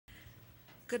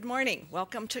Good morning.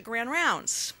 Welcome to Grand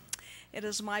Rounds. It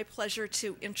is my pleasure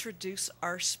to introduce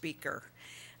our speaker.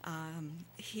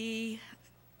 He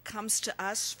comes to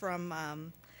us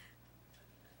from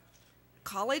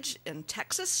college in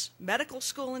Texas, medical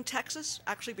school in Texas,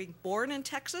 actually being born in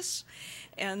Texas,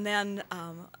 and then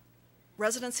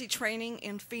residency training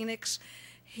in Phoenix.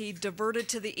 He diverted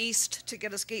to the east to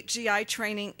get his GI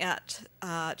training at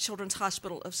Children's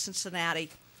Hospital of Cincinnati,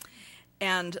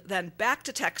 and then back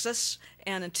to Texas.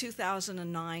 And in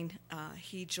 2009,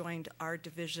 he joined our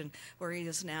division, where he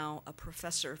is now a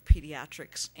professor of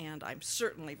pediatrics, and I'm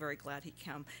certainly very glad he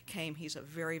came. He's a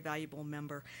very valuable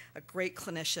member, a great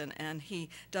clinician, and he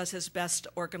does his best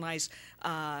to organize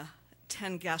 10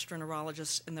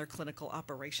 gastroenterologists in their clinical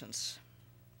operations.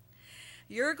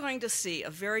 You're going to see a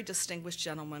very distinguished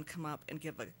gentleman come up and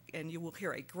and you will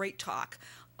hear a great talk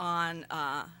on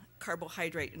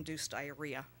carbohydrate-induced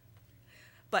diarrhea.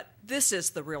 But this is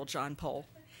the real John Pohl.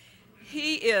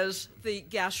 He is the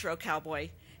gastro cowboy,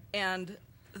 and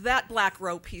that black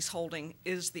rope he's holding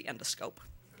is the endoscope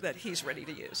that he's ready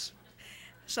to use.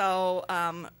 So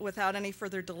without any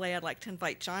further delay, I'd like to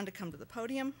invite John to come to the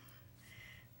podium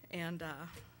and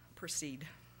proceed.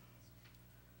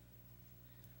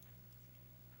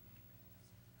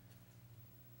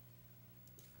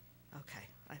 Okay,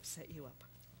 I've set you up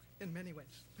in many ways.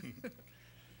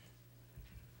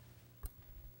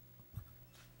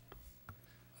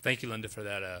 Thank you, Linda, for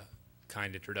that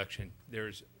kind introduction.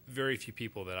 There's very few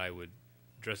people that I would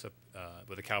dress up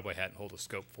with a cowboy hat and hold a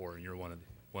scope for, and you're one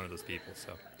of those people.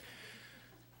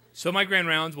 So my grand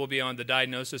rounds will be on the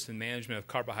diagnosis and management of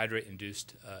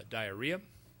carbohydrate-induced diarrhea.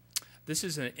 This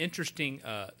is an interesting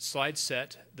slide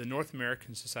set. The North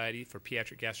American Society for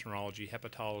Pediatric Gastroenterology,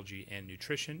 Hepatology, and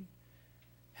Nutrition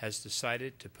has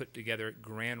decided to put together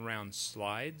grand round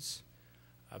slides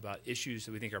about issues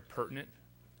that we think are pertinent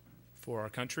for our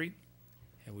country,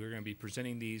 and we're going to be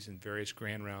presenting these in various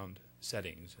grand round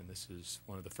settings, and this is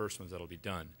one of the first ones that will be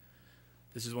done.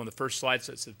 This is one of the first slide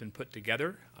sets that have been put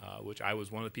together, which I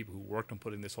was one of the people who worked on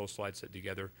putting this whole slide set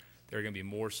together. There are going to be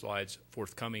more slides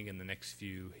forthcoming in the next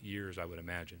few years, I would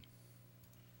imagine.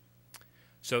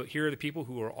 So here are the people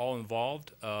who are all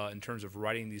involved in terms of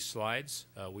writing these slides.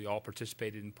 We all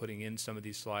participated in putting in some of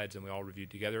these slides, and we all reviewed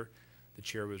together. The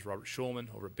chair was Robert Schulman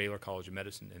over at Baylor College of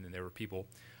Medicine, and then there were people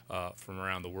from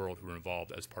around the world who were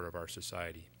involved as part of our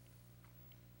society.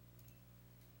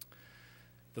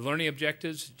 The learning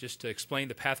objectives, just to explain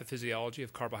the pathophysiology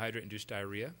of carbohydrate-induced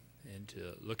diarrhea and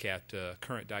to look at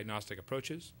current diagnostic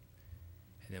approaches.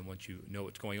 And then once you know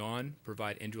what's going on,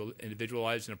 provide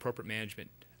individualized and appropriate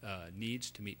management needs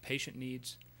to meet patient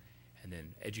needs, and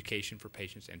then education for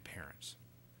patients and parents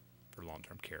for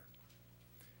long-term care.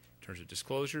 In terms of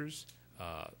disclosures,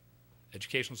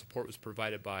 educational support was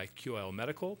provided by QIL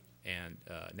Medical and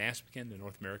NASPGHAN, the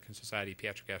North American Society of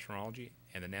Pediatric Gastroenterology,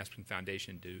 and the NASPGHAN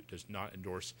Foundation does not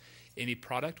endorse any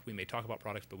product. We may talk about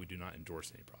products, but we do not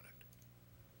endorse any product.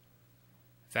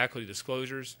 Faculty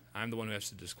disclosures, I'm the one who has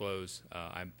to disclose.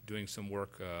 I'm doing some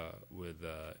work with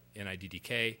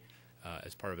NIDDK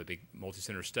as part of a big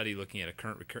multi-center study looking at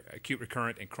acute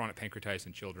recurrent and chronic pancreatitis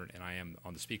in children, and I am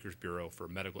on the Speakers Bureau for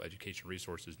medical education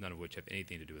resources, none of which have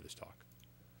anything to do with this talk.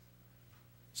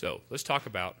 So let's talk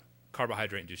about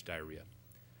carbohydrate-induced diarrhea.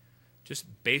 Just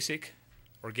basic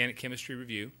organic chemistry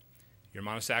review. Your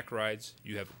monosaccharides,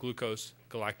 you have glucose,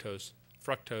 galactose,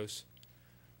 fructose.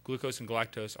 Glucose and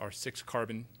galactose are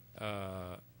 6-carbon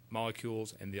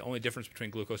molecules, and the only difference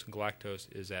between glucose and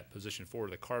galactose is at position 4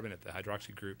 of the carbon at the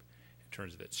hydroxy group. In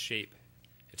terms of its shape,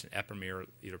 it's an epimer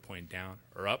either pointing down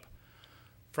or up.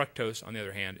 Fructose, on the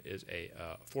other hand, is a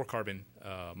 4-carbon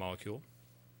molecule.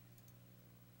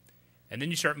 And then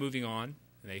you start moving on,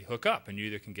 and they hook up, and you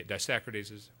either can get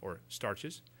disaccharidases or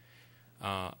starches.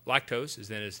 Lactose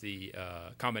is the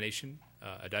combination,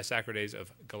 a disaccharidase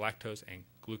of galactose and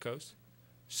glucose.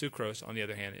 Sucrose, on the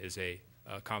other hand, is a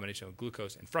combination of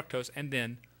glucose and fructose, and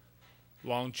then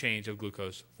long chains of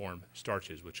glucose form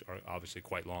starches, which are obviously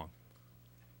quite long.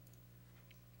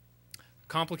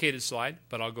 Complicated slide,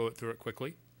 but I'll go through it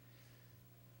quickly.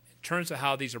 In terms of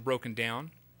how these are broken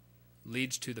down,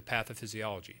 leads to the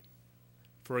pathophysiology.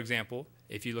 For example,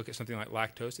 if you look at something like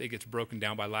lactose, it gets broken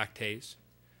down by lactase.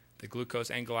 The glucose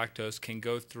and galactose can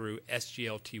go through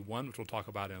SGLT1, which we'll talk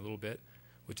about in a little bit,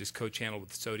 which is co-channeled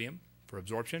with sodium for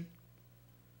absorption.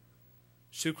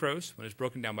 Sucrose, when it's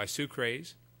broken down by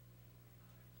sucrase,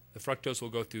 the fructose will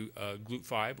go through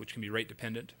GLUT5, which can be rate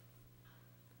dependent.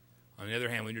 On the other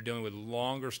hand, when you're dealing with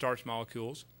longer starch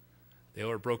molecules, they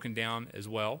are broken down as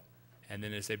well, and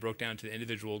then as they broke down to the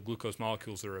individual glucose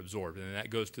molecules that are absorbed, and then that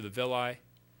goes to the villi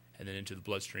and then into the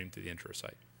bloodstream through the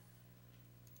enterocyte.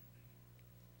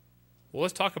 Well,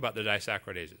 let's talk about the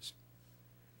disaccharidases.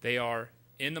 They are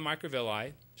in the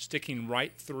microvilli, sticking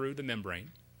right through the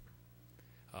membrane,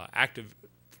 active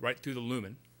right through the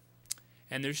lumen.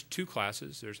 And there's two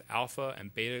classes. There's alpha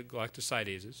and beta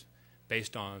galactosidases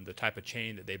based on the type of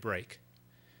chain that they break.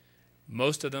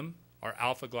 Most of them are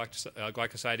alpha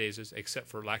glycosidases except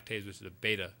for lactase, which is a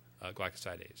beta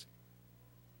glycosidase.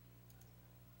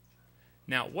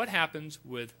 Now, what happens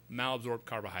with malabsorbed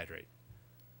carbohydrate?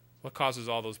 What causes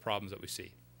all those problems that we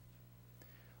see?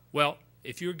 Well,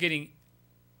 if you're getting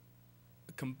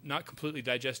not completely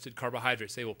digested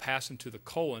carbohydrates, they will pass into the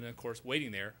colon, and of course,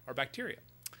 waiting there are bacteria.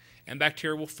 And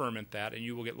bacteria will ferment that, and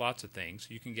you will get lots of things.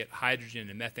 You can get hydrogen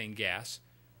and methane gas,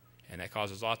 and that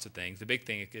causes lots of things. The big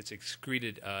thing, it gets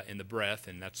excreted in the breath,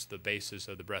 and that's the basis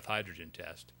of the breath hydrogen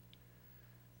test.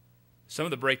 Some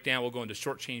of the breakdown will go into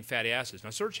short-chain fatty acids.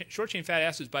 Now, short-chain fatty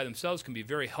acids by themselves can be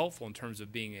very helpful in terms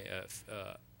of being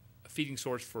a feeding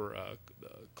source for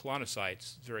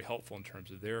colonocytes. It's very helpful in terms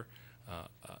of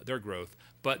their growth.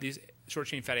 But these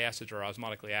short-chain fatty acids are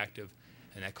osmotically active,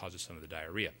 and that causes some of the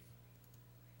diarrhea.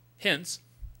 Hence,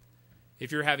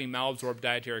 if you're having malabsorbed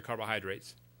dietary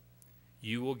carbohydrates,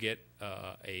 you will get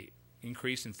an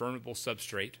increase in fermentable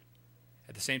substrate.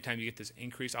 At the same time, you get this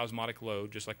increased osmotic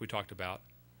load, just like we talked about,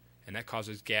 and that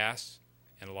causes gas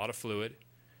and a lot of fluid,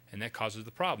 and that causes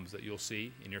the problems that you'll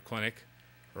see in your clinic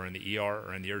or in the ER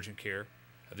or in the urgent care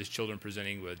of these children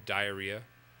presenting with diarrhea,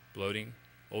 bloating.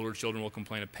 Older children will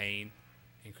complain of pain,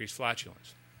 increased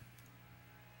flatulence.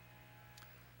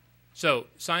 So,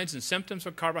 signs and symptoms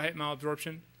of carbohydrate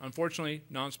malabsorption, unfortunately,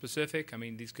 nonspecific. I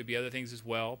mean, these could be other things as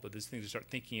well, but these things to start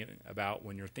thinking about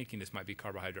when you're thinking this might be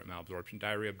carbohydrate malabsorption.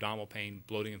 Diarrhea, abdominal pain,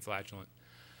 bloating, and flatulent.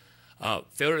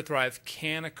 Failure to thrive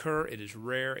can occur. It is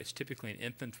rare. It's typically in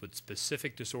infants with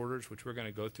specific disorders, which we're going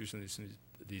to go through some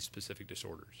of these specific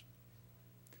disorders.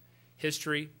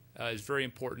 History is very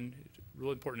important. It's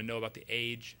really important to know about the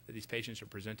age that these patients are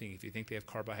presenting if you think they have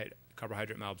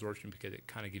carbohydrate malabsorption, because it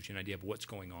kind of gives you an idea of what's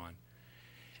going on.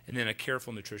 And then a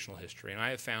careful nutritional history. And I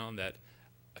have found that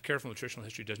a careful nutritional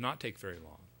history does not take very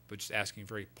long, but just asking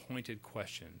very pointed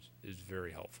questions is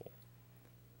very helpful.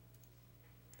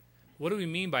 What do we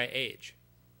mean by age?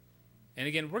 And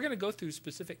again, we're going to go through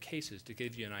specific cases to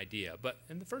give you an idea. But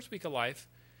in the first week of life,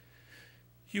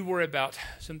 you worry about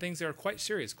some things that are quite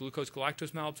serious.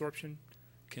 Glucose-galactose malabsorption,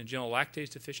 congenital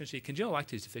lactase deficiency. Congenital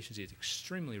lactase deficiency is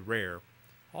extremely rare.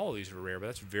 All of these are rare, but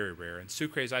that's very rare. And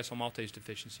sucrase isomaltase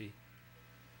deficiency.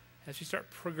 As you start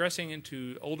progressing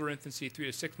into older infancy, 3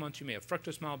 to 6 months, you may have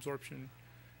fructose malabsorption.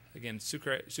 Again,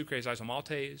 sucrase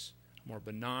isomaltase, more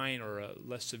benign or a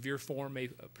less severe form may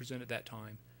present at that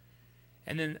time.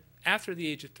 And then after the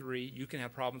age of 3, you can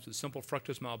have problems with simple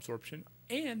fructose malabsorption.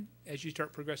 And as you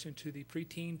start progressing to the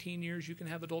preteen, teen years, you can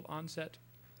have adult onset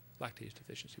lactase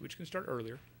deficiency, which can start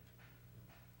earlier.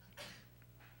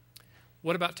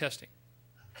 What about testing?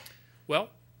 Well,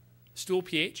 stool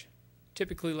pH,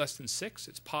 typically less than 6.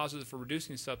 It's positive for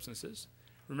reducing substances.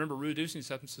 Remember, reducing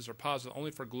substances are positive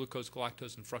only for glucose,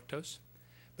 galactose, and fructose,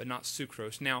 but not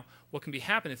sucrose. Now, what can be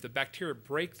happen if the bacteria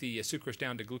break the sucrose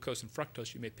down to glucose and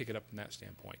fructose, you may pick it up from that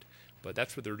standpoint. But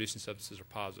that's what the reducing substances are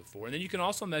positive for. And then you can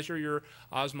also measure your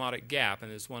osmotic gap,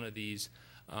 and it's one of these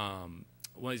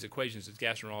equations as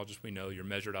gastroenterologists we know your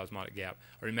measured osmotic gap,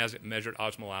 or your measured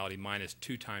osmolality minus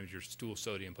 2 times your stool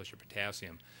sodium plus your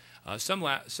potassium. Some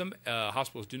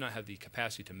hospitals do not have the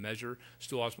capacity to measure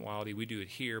stool osmolality. We do it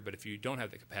here, but if you don't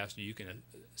have the capacity, you can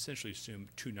essentially assume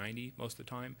 290 most of the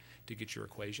time to get your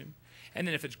equation. And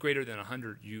then if it's greater than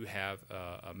 100, you have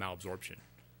a malabsorption.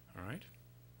 All right?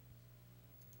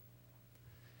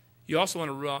 You also want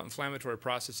to rule out inflammatory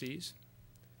processes.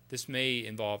 This may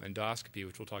involve endoscopy,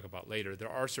 which we'll talk about later. There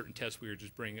are certain tests we are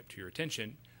just bringing up to your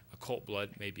attention. Occult blood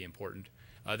may be important.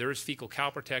 There is fecal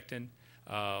calprotectin,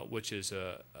 which is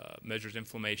measures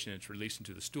inflammation. It's released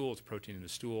into the stool. It's a protein in the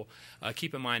stool.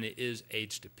 Keep in mind it is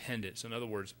age dependent. So in other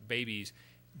words, babies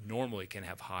normally can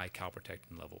have high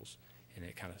calprotectin levels, and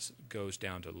it kind of goes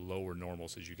down to lower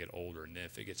normals as you get older. And then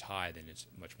if it gets high, then it's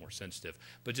much more sensitive.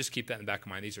 But just keep that in the back of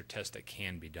mind. These are tests that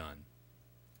can be done.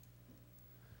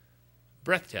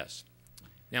 Breath tests.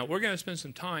 Now, we're going to spend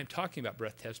some time talking about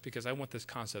breath tests because I want this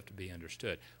concept to be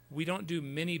understood. We don't do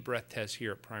many breath tests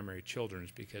here at Primary Children's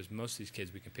because most of these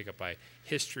kids we can pick up by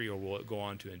history or we'll go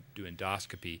on to do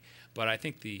endoscopy. But I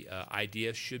think the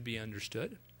idea should be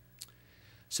understood.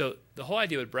 So the whole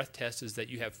idea with breath tests is that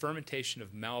you have fermentation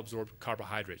of malabsorbed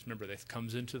carbohydrates. Remember, that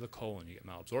comes into the colon, you get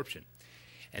malabsorption.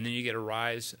 And then you get a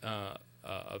rise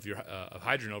of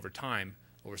hydrogen over time,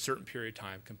 over a certain period of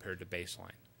time compared to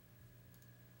baseline.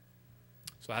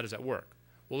 So how does that work?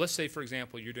 Well, let's say, for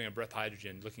example, you're doing a breath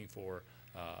hydrogen looking for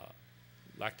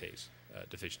lactase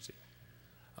deficiency.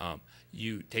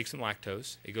 You take some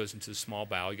lactose, it goes into the small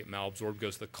bowel, you get malabsorbed,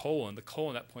 goes to the colon. The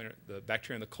colon at that point, the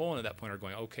bacteria in the colon at that point are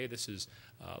going, okay, this is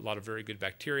a lot of very good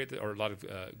bacteria or a lot of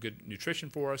good nutrition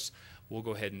for us. We'll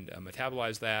go ahead and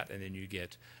metabolize that, and then you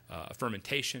get a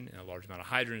fermentation, and a large amount of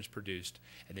hydrogen is produced,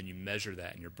 and then you measure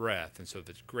that in your breath. And so if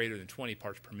it's greater than 20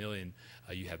 parts per million,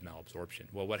 you have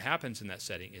malabsorption. Well, what happens in that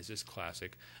setting is this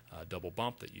classic double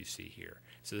bump that you see here.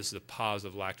 So this is a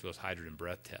positive lactulose hydrogen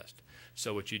breath test.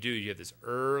 So what you do, you have this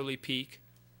early peak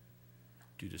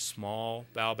due to small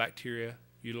bowel bacteria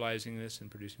utilizing this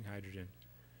and producing hydrogen,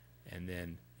 and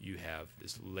then you have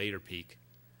this later peak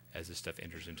as this stuff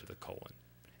enters into the colon.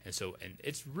 And so, and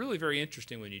it's really very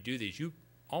interesting when you do these. You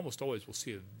almost always will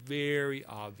see a very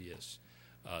obvious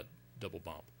double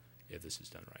bump if this is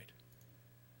done right.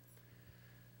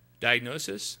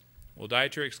 Diagnosis, well,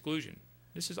 dietary exclusion.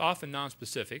 This is often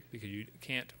nonspecific because you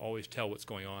can't always tell what's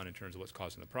going on in terms of what's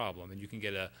causing the problem, and you can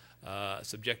get a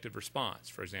subjective response.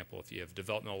 For example, if you have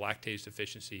developmental lactase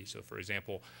deficiency, so for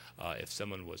example, if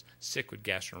someone was sick with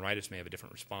gastronitis, may have a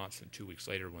different response than 2 weeks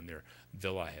later when their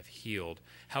villi have healed.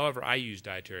 However, I use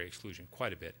dietary exclusion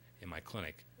quite a bit in my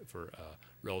clinic for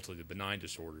relatively benign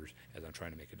disorders as I'm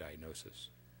trying to make a diagnosis.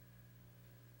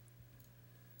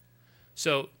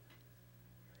 So,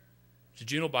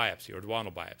 jejunal biopsy or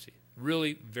duodenal biopsy.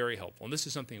 Really very helpful. And this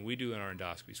is something we do in our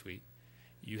endoscopy suite.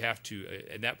 You have to,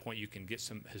 at that point, you can get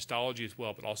some histology as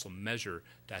well, but also measure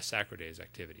disaccharidase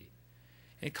activity.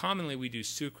 And commonly we do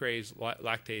sucrase,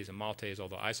 lactase, and maltase,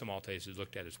 although isomaltase is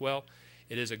looked at as well.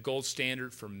 It is a gold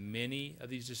standard for many of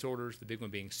these disorders, the big one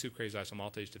being sucrase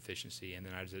isomaltase deficiency. And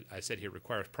then as I said here,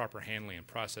 requires proper handling and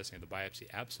processing of the biopsy.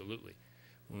 Absolutely.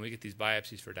 When we get these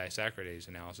biopsies for disaccharidase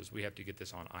analysis, we have to get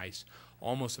this on ice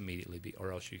almost immediately,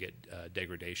 or else you get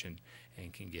degradation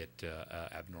and can get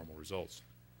abnormal results.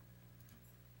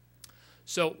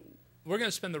 So we're going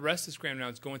to spend the rest of this exam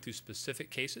now going through specific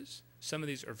cases. Some of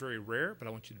these are very rare, but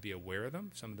I want you to be aware of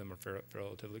them. Some of them are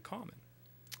relatively common.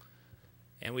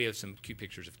 And we have some cute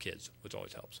pictures of kids, which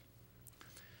always helps.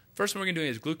 First one we're going to do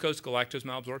is glucose-galactose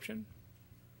malabsorption.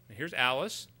 And here's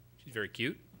Alice. She's very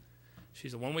cute.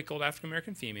 She's a 1-week-old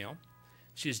African-American female.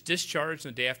 She is discharged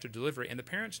the day after delivery, and the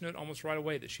parents note almost right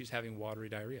away that she's having watery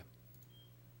diarrhea.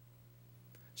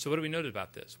 So what do we note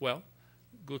about this? Well,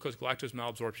 glucose-galactose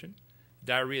malabsorption.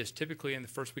 Diarrhea is typically in the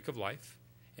first week of life,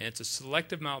 and it's a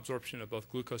selective malabsorption of both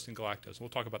glucose and galactose. We'll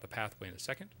talk about the pathway in a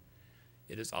second.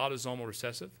 It is autosomal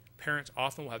recessive. Parents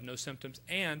often will have no symptoms,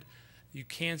 and you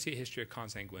can see a history of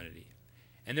consanguinity.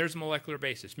 And there's a molecular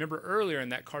basis. Remember earlier in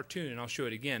that cartoon, and I'll show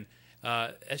it again,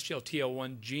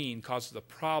 SGLT1 gene causes a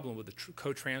problem with the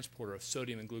co-transporter of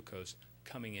sodium and glucose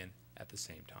coming in at the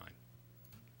same time.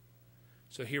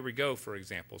 So here we go, for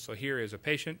example. So here is a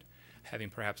patient having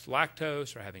perhaps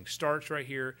lactose or having starch right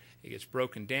here. It gets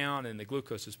broken down, and the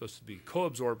glucose is supposed to be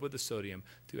co-absorbed with the sodium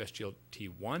through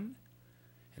SGLT1,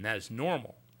 and that is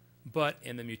normal. But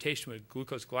in the mutation with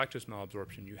glucose-galactose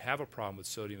malabsorption, you have a problem with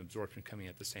sodium absorption coming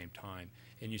at the same time,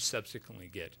 and you subsequently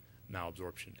get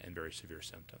malabsorption and very severe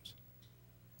symptoms.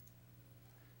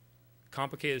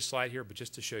 Complicated slide here, but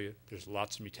just to show you, there's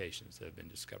lots of mutations that have been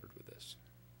discovered with this.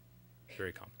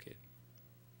 Very complicated.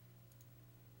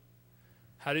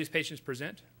 How do these patients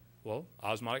present? Well,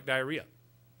 osmotic diarrhea,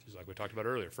 just like we talked about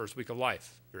earlier. First week of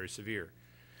life, very severe.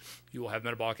 You will have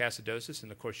metabolic acidosis,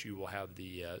 and of course you will have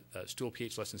the stool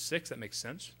pH less than 6. That makes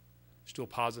sense. Stool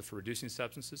positive for reducing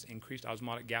substances, increased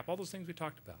osmotic gap, all those things we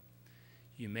talked about.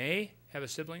 You may have a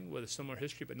sibling with a similar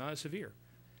history, but not as severe.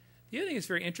 The other thing that's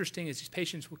very interesting is these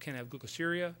patients can have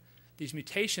glucosuria. These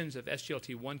mutations of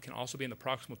SGLT1 can also be in the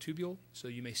proximal tubule, so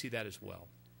you may see that as well.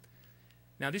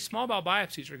 Now, these small bowel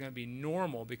biopsies are going to be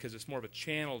normal because it's more of a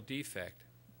channel defect,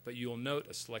 but you'll note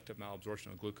a selective malabsorption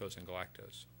of glucose and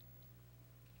galactose.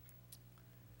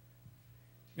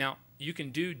 Now, you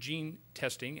can do gene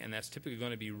testing, and that's typically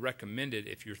going to be recommended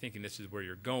if you're thinking this is where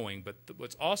you're going, but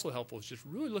what's also helpful is just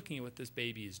really looking at what this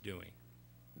baby is doing.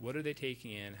 What are they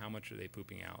taking in? How much are they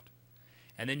pooping out?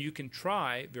 And then you can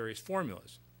try various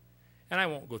formulas. And I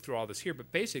won't go through all this here,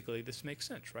 but basically this makes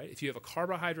sense, right? If you have a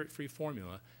carbohydrate-free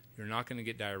formula, you're not going to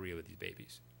get diarrhea with these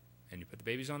babies. And you put the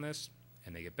babies on this,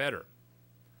 and they get better.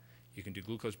 You can do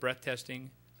glucose breath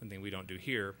testing, something we don't do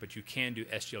here, but you can do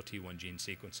SGLT1 gene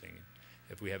sequencing.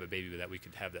 If we have a baby with that, we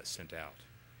could have that sent out.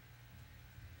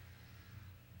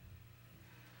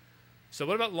 So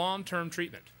what about long-term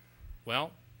treatment?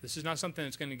 Well, this is not something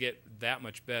that's going to get that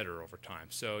much better over time.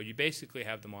 So you basically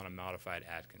have them on a modified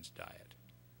Atkins diet.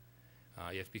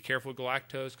 You have to be careful with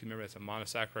galactose, because remember that's a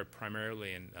monosaccharide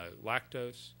primarily in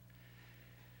lactose.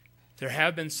 There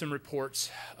have been some reports,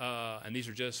 and these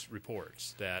are just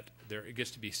reports, that there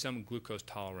gets to be some glucose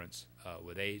tolerance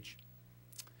with age.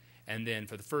 And then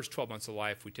for the first 12 months of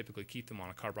life, we typically keep them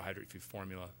on a carbohydrate-free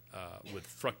formula with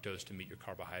fructose to meet your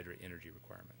carbohydrate energy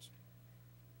requirements.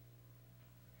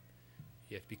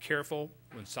 You have to be careful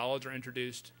when solids are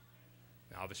introduced.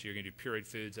 Now, obviously, you're going to do pureed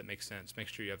foods. That makes sense. Make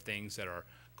sure you have things that are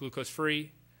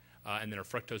glucose-free and then are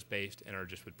fructose-based and are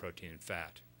just with protein and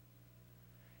fat.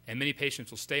 And many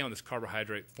patients will stay on this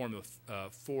carbohydrate formula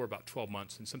for about 12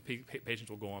 months, and some patients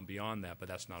will go on beyond that, but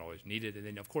that's not always needed. And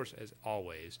then, of course, as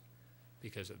always,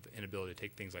 because of the inability to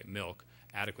take things like milk,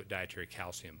 adequate dietary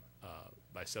calcium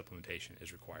by supplementation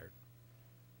is required.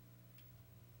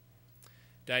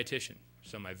 Dietitian,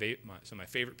 some of my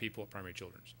favorite people at Primary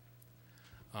Children's.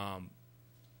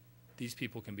 These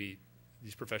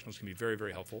professionals can be very,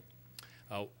 very helpful.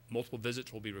 Multiple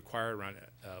visits will be required around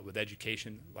with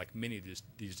education, like many of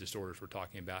these disorders we're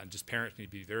talking about, and just parents need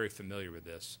to be very familiar with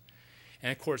this.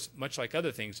 And of course, much like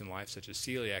other things in life, such as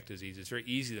celiac disease, it's very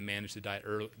easy to manage the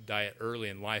diet early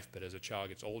in life, but as a child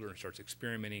gets older and starts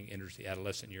experimenting, enters the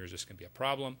adolescent years, this can be a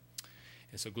problem.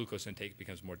 And so glucose intake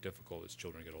becomes more difficult as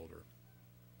children get older.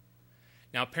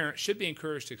 Now, parents should be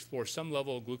encouraged to explore some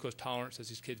level of glucose tolerance as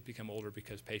these kids become older,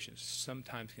 because patients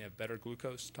sometimes can have better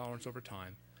glucose tolerance over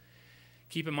time.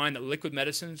 Keep in mind that liquid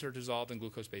medicines are dissolved in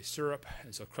glucose-based syrup,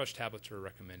 and so crushed tablets are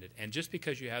recommended. And just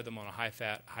because you have them on a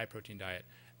high-fat, high-protein diet,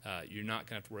 you're not going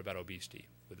to have to worry about obesity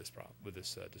with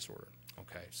this disorder.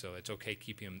 Okay, so it's okay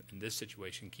keeping them in this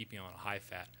situation, keeping on a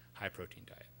high-fat, high-protein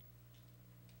diet.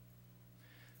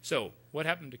 So, what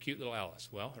happened to cute little Alice?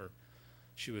 Well,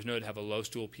 she was noted to have a low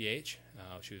stool pH.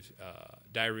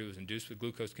 Diarrhea was induced with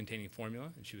glucose-containing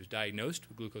formula, and she was diagnosed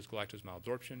with glucose-galactose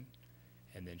malabsorption.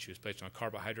 And then she was placed on a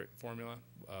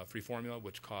carbohydrate-free formula,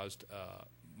 which caused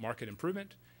marked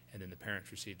improvement. And then the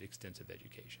parents received extensive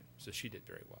education. So she did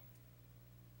very well.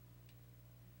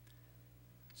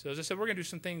 So as I said, we're going to do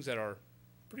some things that are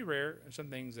pretty rare and some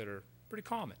things that are pretty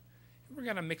common. And we're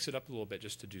going to mix it up a little bit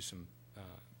just to do some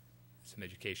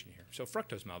education here. So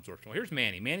fructose malabsorption. Well, here's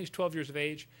Manny. Manny's 12 years of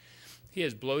age. He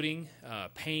has bloating,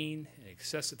 pain, and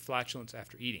excessive flatulence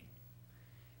after eating.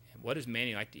 And what does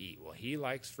Manny like to eat? Well, he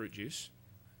likes fruit juice.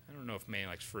 I don't know if Manny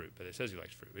likes fruit, but it says he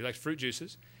likes fruit. He likes fruit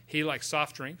juices. He likes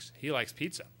soft drinks. He likes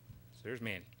pizza. So there's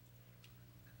Manny.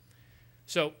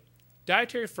 So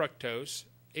dietary fructose,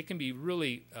 it can be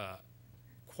really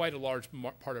quite a large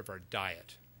part of our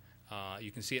diet.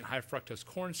 You can see it in high fructose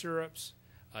corn syrups.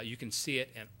 You can see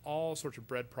it in all sorts of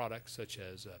bread products, such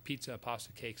as pizza,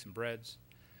 pasta, cakes, and breads.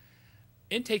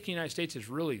 Intake in the United States is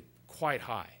really quite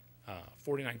high.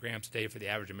 49 grams a day for the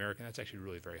average American. That's actually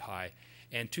really very high.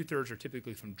 And 2/3 are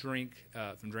typically from drinks,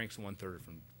 and 1/3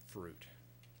 from fruit.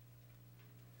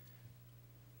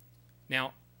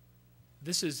 Now,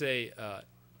 this is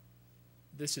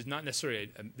not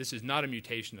a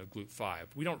mutation of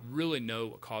GLUT5. We don't really know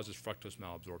what causes fructose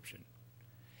malabsorption.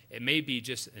 It may be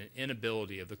just an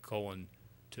inability of the colon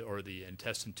or the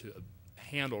intestine to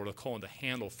handle, or the colon to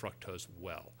handle fructose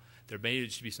well. There may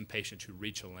just be some patients who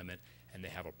reach a limit and they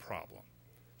have a problem.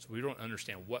 So we don't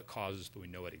understand what causes, but we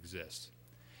know it exists.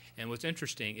 And what's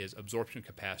interesting is absorption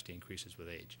capacity increases with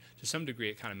age. To some degree,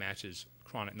 it kind of matches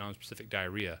chronic nonspecific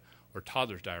diarrhea or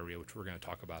toddler's diarrhea, which we're going to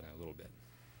talk about in a little bit.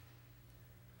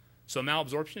 So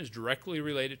malabsorption is directly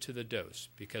related to the dose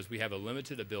because we have a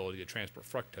limited ability to transport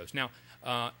fructose. Now,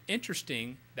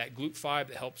 interesting that GLUT5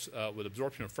 that helps with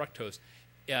absorption of fructose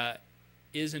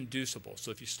is inducible.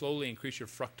 So if you slowly increase your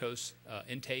fructose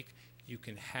intake, you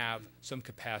can have some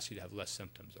capacity to have less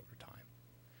symptoms over time.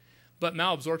 But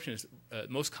malabsorption is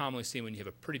most commonly seen when you have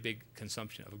a pretty big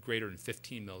consumption of greater than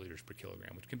 15 milliliters per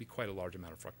kilogram, which can be quite a large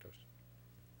amount of fructose.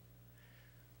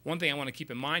 One thing I want to keep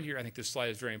in mind here, I think this slide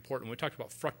is very important. When we talk about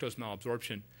fructose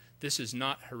malabsorption, this is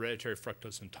not hereditary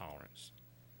fructose intolerance.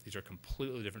 These are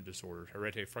completely different disorders.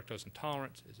 Hereditary fructose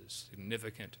intolerance is a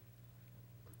significant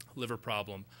liver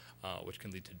problem, which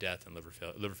can lead to death and liver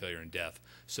failure and death.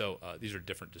 So these are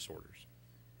different disorders.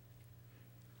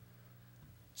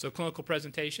 So clinical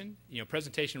presentation,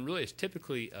 presentation really is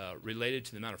typically related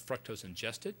to the amount of fructose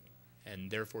ingested and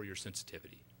therefore your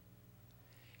sensitivity.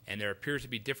 And there appears to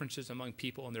be differences among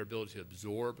people in their ability to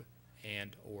absorb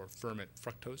and or ferment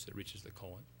fructose that reaches the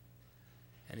colon.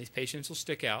 And these patients will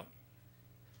stick out,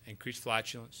 increased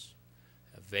flatulence,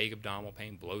 vague abdominal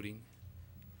pain, bloating.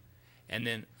 And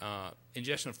then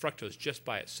ingestion of fructose just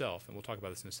by itself, and we'll talk about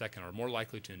this in a second, are more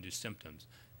likely to induce symptoms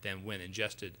than when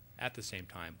ingested at the same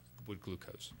time with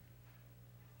glucose.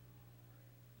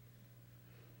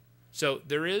 So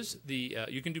there is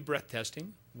you can do breath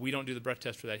testing We don't do the breath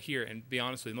test for that here, and to be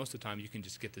honest with you, most of the time you can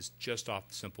just get this just off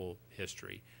the simple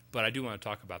history. But I do want to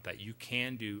talk about that. You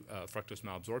can do fructose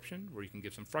malabsorption, where you can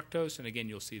give some fructose, and again,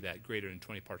 you'll see that greater than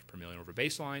 20 parts per million over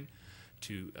baseline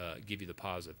to give you the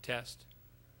positive test.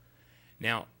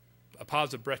 Now, a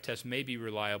positive breath test may be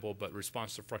reliable, but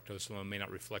response to fructose alone may not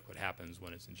reflect what happens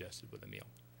when it's ingested with a meal.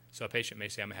 So a patient may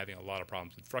say, I'm having a lot of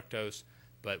problems with fructose,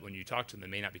 but when you talk to them, they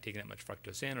may not be taking that much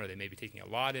fructose in, or they may be taking a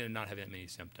lot in and not having that many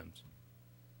symptoms.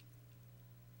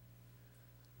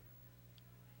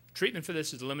 Treatment for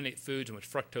this is to eliminate foods in which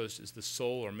fructose is the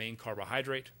sole or main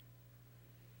carbohydrate.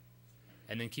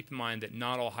 And then keep in mind that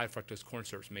not all high fructose corn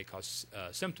syrups may cause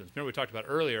symptoms. Remember we talked about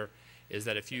earlier is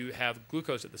that if you have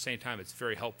glucose at the same time, it's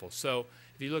very helpful. So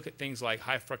if you look at things like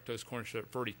high fructose corn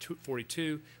syrup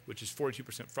 42, which is 42%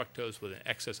 fructose with an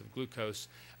excess of glucose,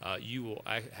 you will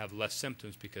have less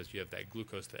symptoms because you have that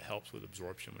glucose that helps with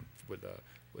absorption with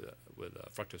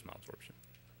fructose malabsorption.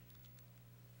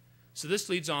 So this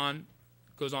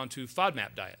goes on to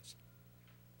FODMAP diets,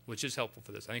 which is helpful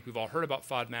for this. I think we've all heard about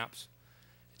FODMAPs.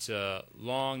 It's a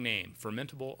long name: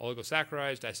 fermentable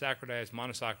oligosaccharides, disaccharides,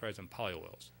 monosaccharides, and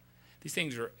polyols. These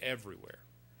things are everywhere,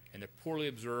 and they're poorly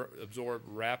absorbed,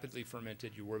 rapidly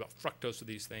fermented. You worry about fructose with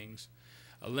these things.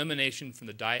 Elimination from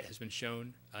the diet has been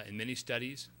shown in many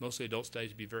studies, mostly adult studies,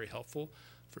 to be very helpful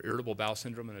for irritable bowel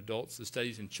syndrome in adults. The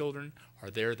studies in children are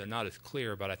there. They're not as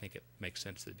clear, but I think it makes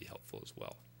sense that it'd be helpful as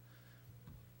well.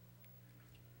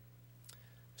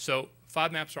 So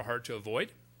FODMAPs are hard to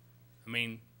avoid. I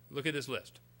mean, look at this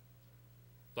list.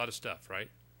 A lot of stuff, right?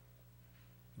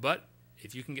 But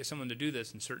if you can get someone to do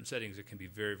this in certain settings, it can be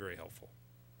very, very helpful.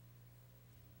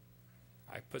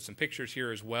 I put some pictures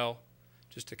here as well,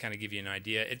 just to kind of give you an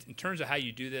idea. In terms of how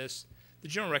you do this, the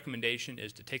general recommendation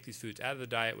is to take these foods out of the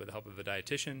diet with the help of a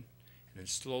dietitian, and then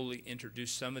slowly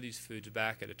introduce some of these foods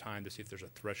back at a time to see if there's a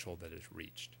threshold that is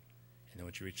reached. And then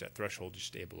once you reach that threshold, you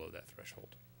stay below that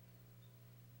threshold.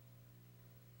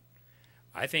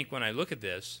 I think when I look at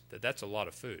this, that's a lot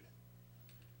of food.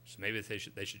 So maybe they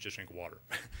should just drink water,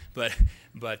 but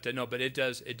it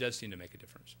does seem to make a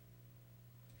difference.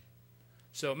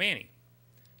 So Manny,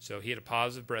 he had a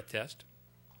positive breath test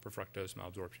for fructose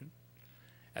malabsorption.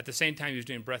 At the same time he was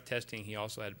doing breath testing, he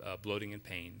also had bloating and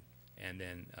pain, and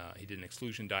then he did an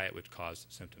exclusion diet, which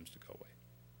caused symptoms to go away.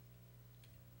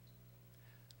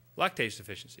 Lactase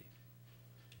deficiency.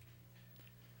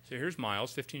 So here's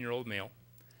Miles, 15-year-old male.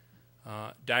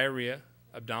 Diarrhea,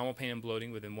 abdominal pain and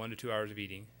bloating within 1 to 2 hours of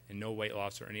eating, and no weight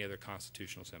loss or any other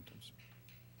constitutional symptoms.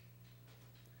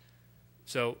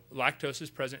 So lactose is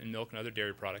present in milk and other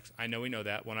dairy products. I know we know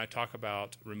that. When I talk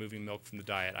about removing milk from the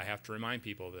diet, I have to remind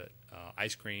people that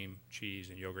ice cream, cheese,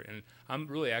 and yogurt, and I'm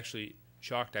really actually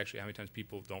shocked how many times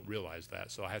people don't realize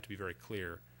that, so I have to be very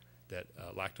clear that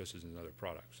lactose is in other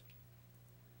products.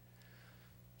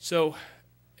 So,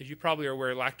 as you probably are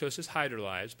aware, lactose is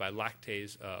hydrolyzed by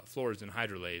lactase fluoride and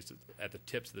hydrolase at the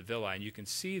tips of the villi, and you can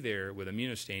see there with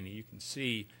immunostaining, you can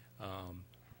see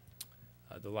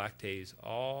the lactase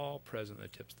all present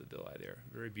at the tips of the villi there.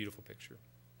 Very beautiful picture.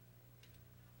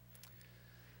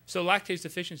 So lactase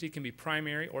deficiency can be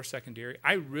primary or secondary.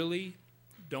 I really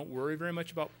don't worry very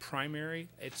much about primary.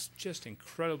 It's just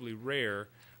incredibly rare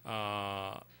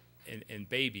in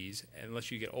babies,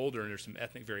 unless you get older and there's some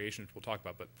ethnic variations we'll talk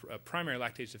about, but primary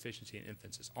lactase deficiency in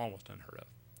infants is almost unheard of.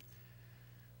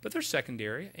 But there's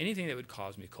secondary. Anything that would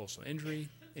cause mucosal injury,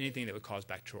 anything that would cause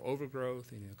bacterial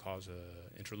overgrowth, anything that would cause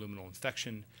an intraluminal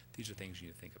infection, these are things you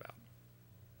need to think about.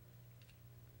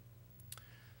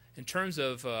 In terms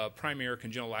of primary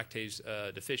congenital lactase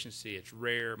deficiency, it's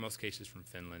rare, most cases from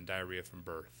Finland, diarrhea from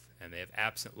birth. And they have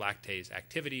absent lactase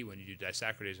activity when you do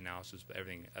disaccharidase analysis, but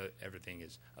everything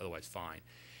is otherwise fine.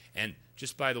 And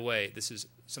just by the way, this is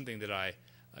something that I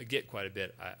get quite a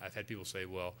bit. I've had people say,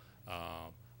 well,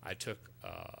 I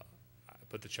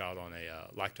put the child on a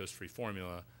lactose-free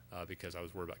formula because I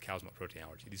was worried about cow's milk protein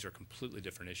allergy. These are completely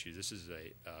different issues. This is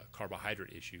a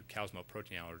carbohydrate issue. Cow's milk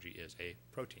protein allergy is a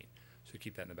protein. So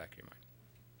keep that in the back of your mind.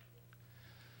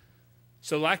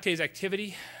 So lactase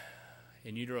activity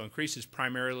in utero increases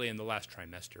primarily in the last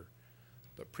trimester,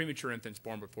 but premature infants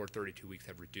born before 32 weeks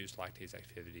have reduced lactase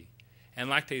activity. And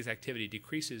lactase activity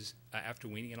decreases after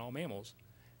weaning in all mammals,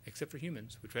 except for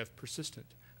humans, which have persistent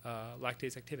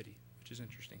lactase activity, which is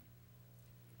interesting.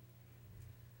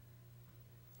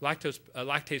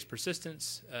 Lactase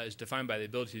persistence is defined by the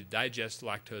ability to digest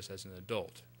lactose as an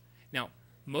adult. Now,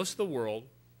 most of the world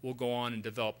will go on and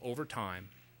develop over time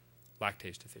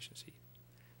lactase deficiency.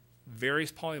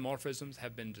 Various polymorphisms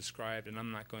have been described, and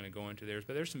I'm not going to go into theirs,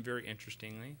 but there's some very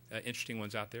interesting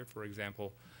ones out there. For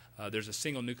example, there's a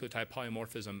single nucleotide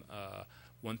polymorphism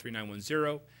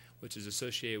 13910, which is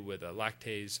associated with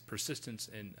lactase persistence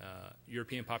in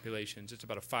European populations. It's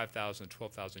about a 5,000 to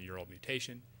 12,000-year-old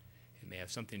mutation. It may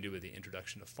have something to do with the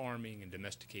introduction of farming and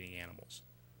domesticating animals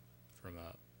from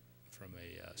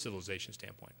a civilization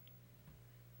standpoint.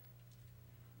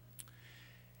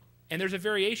 And there's a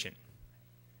variation.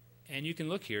 And you can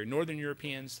look here. Northern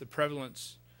Europeans, the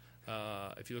prevalence,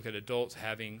 if you look at adults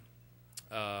having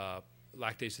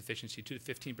lactase deficiency, 2 to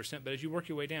 15%. But as you work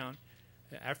your way down,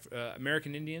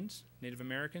 American Indians, Native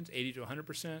Americans, 80 to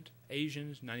 100%.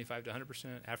 Asians, 95 to 100%.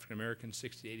 African Americans,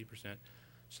 60 to 80%.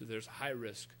 So there's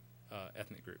high-risk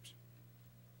ethnic groups.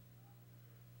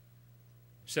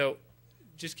 So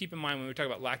just keep in mind when we talk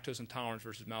about lactose intolerance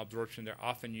versus malabsorption, they're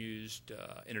often used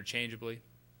interchangeably.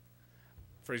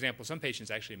 For example, some patients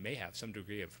actually may have some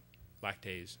degree of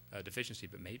lactase deficiency,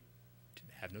 but may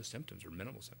have no symptoms or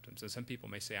minimal symptoms. And some people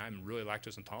may say, I'm really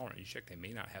lactose intolerant. You check, they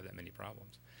may not have that many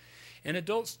problems. In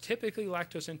adults, typically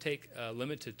lactose intake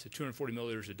limited to 240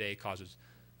 milliliters a day causes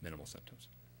minimal symptoms.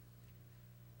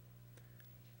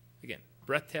 Again,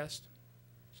 breath test,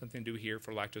 something to do here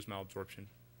for lactose malabsorption.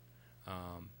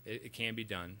 It can be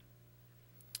done.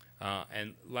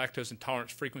 And lactose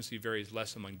intolerance frequency varies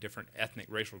less among different ethnic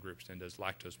racial groups than does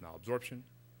lactose malabsorption.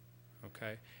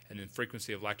 Okay? And then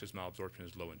frequency of lactose malabsorption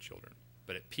is low in children,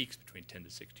 but it peaks between 10 to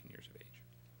 16 years of age.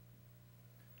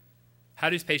 How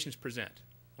do these patients present?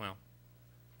 Well,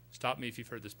 stop me if you've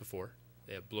heard this before.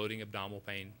 They have bloating, abdominal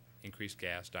pain, increased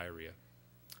gas, diarrhea,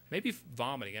 maybe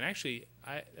vomiting. And actually,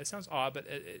 it sounds odd, but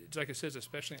it's like it says,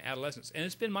 especially in adolescence. And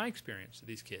it's been my experience that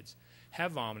these kids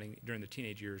have vomiting during the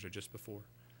teenage years or just before.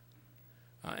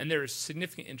 And there is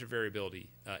significant intervariability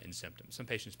in symptoms. Some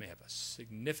patients may have a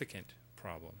significant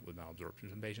problem with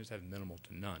malabsorption. Some patients have minimal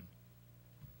to none.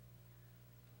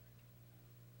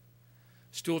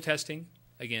 Stool testing,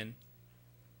 again,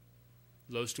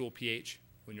 low stool pH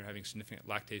when you're having significant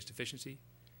lactase deficiency.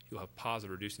 You'll have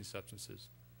positive reducing substances.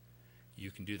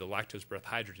 You can do the lactose breath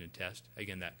hydrogen test,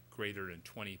 again, that greater than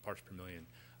 20 parts per million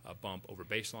bump over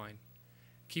baseline.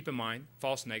 Keep in mind,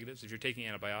 false negatives, if you're taking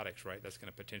antibiotics, right, that's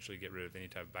going to potentially get rid of any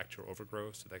type of bacterial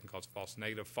overgrowth, so that can cause false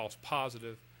negative. False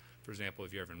positive, for example,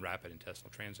 if you're having rapid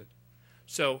intestinal transit.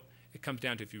 So it comes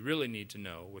down to if you really need to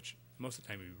know, which most of the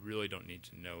time you really don't need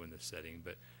to know in this setting,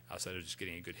 but outside of just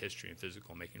getting a good history and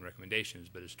physical and making recommendations,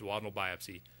 but it's duodenal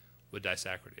biopsy with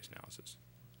disaccharidase analysis.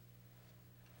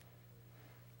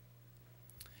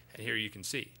 And here you can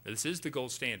see, this is the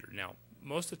gold standard. Now,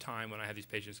 most of the time when I have these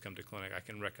patients come to clinic, I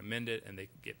can recommend it and they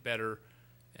can get better,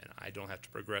 and I don't have to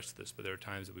progress this, but there are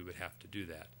times that we would have to do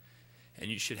that. And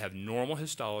you should have normal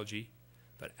histology,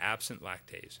 but absent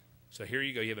lactase. So here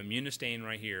you go, you have immunostain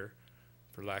right here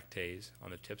for lactase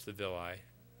on the tips of the villi,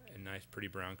 and nice pretty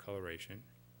brown coloration,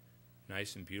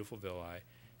 nice and beautiful villi.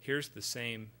 Here's the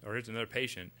same, or here's another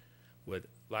patient with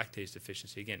lactase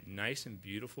deficiency. Again, nice and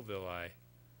beautiful villi right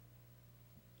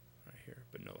here,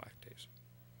 but no lactase.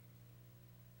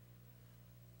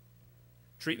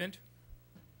 Treatment,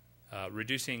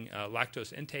 reducing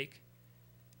lactose intake,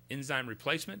 enzyme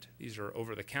replacement. These are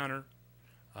over-the-counter.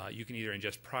 You can either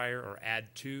ingest prior or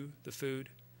add to the food.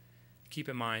 Keep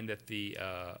in mind that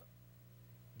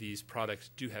these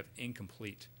products do have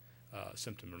incomplete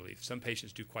symptom relief. Some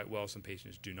patients do quite well, some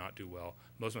patients do not do well.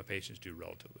 Most of my patients do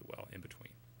relatively well in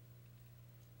between.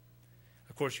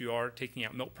 Of course, you are taking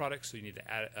out milk products, so you need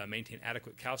to maintain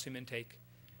adequate calcium intake.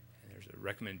 And there's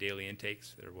recommended daily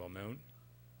intakes that are well known.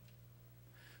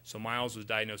 So Miles was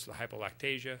diagnosed with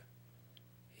hypolactasia.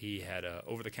 He had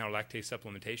over-the-counter lactase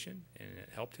supplementation, and it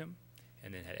helped him,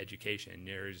 and then had education. And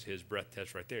there's his breath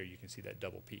test right there. You can see that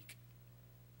double peak.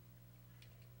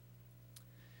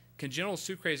 Congenital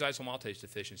sucrase isomaltase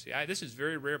deficiency. This is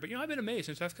very rare, but I've been amazed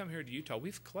since I've come here to Utah.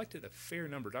 We've collected a fair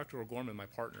number. Dr. O'Gorman, my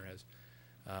partner, has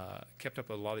kept up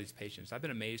with a lot of these patients. I've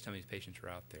been amazed how many patients are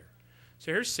out there.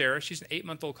 So here's Sarah. She's an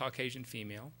 8-month-old Caucasian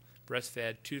female,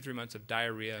 breastfed, 2 to 3 months of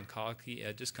diarrhea and colicky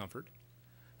discomfort.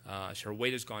 Her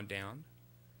weight has gone down,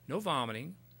 no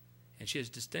vomiting, and she has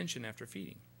distension after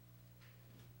feeding.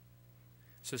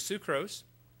 So sucrose,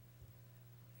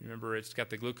 remember it's got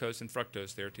the glucose and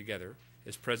fructose there together,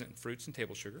 is present in fruits and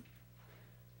table sugar.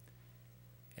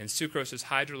 And sucrose is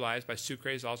hydrolyzed by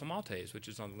sucrase isomaltase, which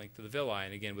is on the length of the villi.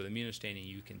 And again, with immunostaining,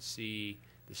 you can see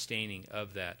the staining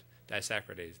of that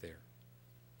disaccharidase there.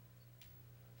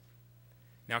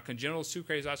 Now, congenital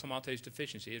sucrase isomaltase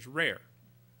deficiency is rare.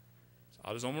 It's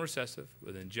autosomal recessive.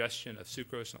 With ingestion of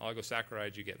sucrose and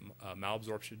oligosaccharides, you get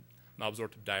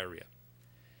malabsorptive diarrhea.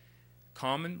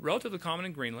 Relatively common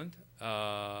in Greenland,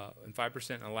 and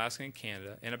 5% in Alaska and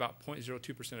Canada, and about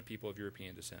 0.02% of people of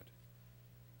European descent.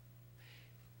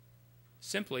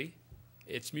 Simply,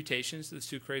 It's mutations to the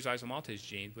sucrase isomaltase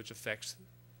gene, which affects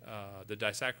the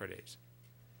disaccharidase.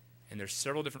 And there's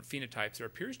several different phenotypes. There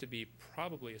appears to be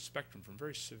probably a spectrum from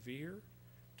very severe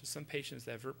to some patients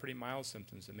that have pretty mild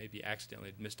symptoms that may be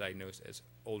accidentally misdiagnosed as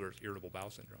older irritable bowel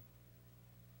syndrome.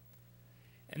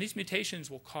 And these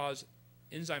mutations will cause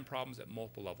enzyme problems at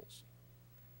multiple levels.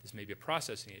 This may be a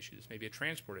processing issue. This may be a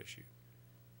transport issue.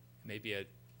 It may be an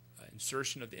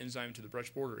insertion of the enzyme to the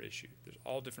brush border issue. There's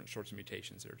all different sorts of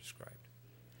mutations that are described.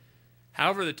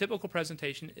 However, the typical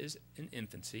presentation is in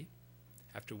infancy,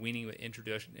 after weaning with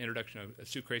introduction of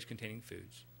sucrase-containing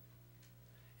foods.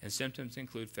 And symptoms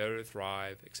include failure to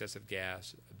thrive, excessive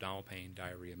gas, abdominal pain,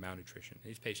 diarrhea, malnutrition.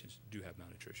 These patients do have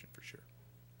malnutrition for sure.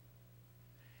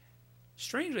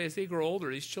 Strangely, as they grow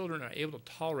older, these children are able to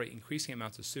tolerate increasing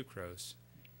amounts of sucrose.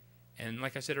 And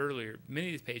like I said earlier, many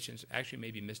of these patients actually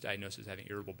may be misdiagnosed as having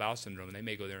irritable bowel syndrome, and they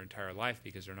may go their entire life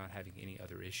because they're not having any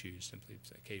other issues, simply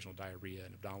occasional diarrhea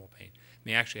and abdominal pain.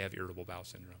 May actually have irritable bowel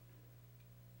syndrome.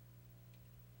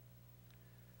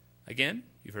 Again,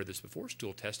 you've heard this before,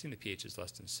 stool testing, the pH is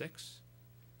less than 6.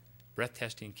 Breath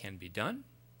testing can be done.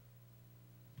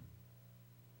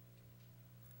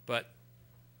 But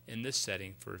in this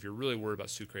setting, for if you're really worried about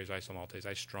sucrase isomaltase,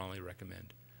 I strongly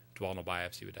recommend duodenal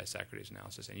biopsy with disaccharidase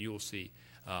analysis, and you will see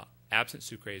absent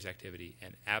sucrase activity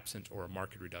and absent or a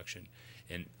marked reduction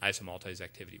in isomaltase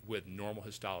activity with normal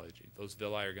histology. Those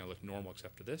villi are going to look normal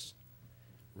except for this.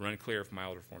 Run clear if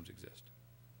milder forms exist.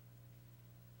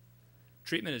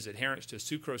 Treatment is adherence to a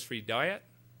sucrose-free diet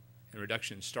and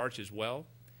reduction in starch as well.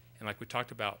 And like we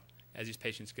talked about, as these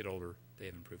patients get older, they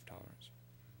have improved tolerance.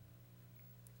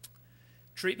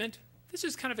 Treatment, this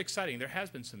is kind of exciting. There has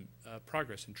been some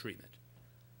progress in treatment.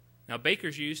 Now,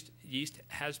 Baker's yeast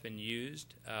has been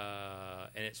used,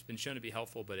 and it's been shown to be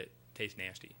helpful, but it tastes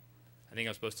nasty. I think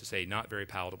I'm supposed to say not very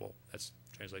palatable. That's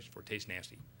translation for tastes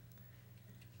nasty.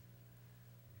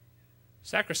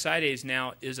 Saccharosydase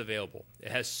now is available.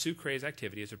 It has sucrase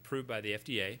activity. It's approved by the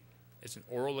FDA. It's an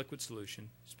oral liquid solution.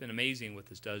 It's been amazing what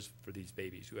this does for these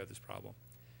babies who have this problem.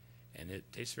 And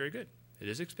it tastes very good. It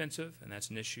is expensive, and that's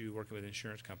an issue working with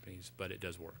insurance companies, but it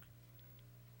does work.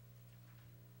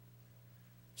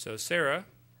 So Sarah,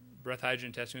 breath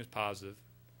hydrogen testing was positive.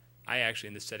 I actually,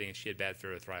 in this setting, if she had bad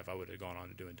failure to thrive, I would have gone on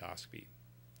to do endoscopy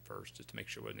first just to make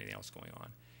sure there wasn't anything else going on.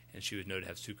 And she was noted to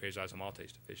have sucrase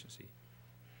isomaltase deficiency.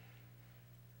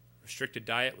 Restricted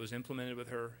diet was implemented with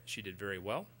her. She did very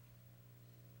well.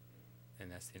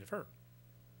 And that's the end of her.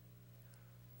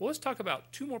 Well, let's talk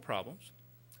about two more problems.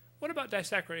 What about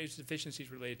disaccharidase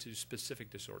deficiencies related to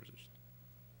specific disorders?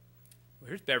 Well,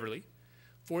 here's Beverly,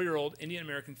 4-year-old Indian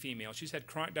American female. She's had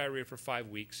chronic diarrhea for 5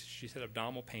 weeks. She's had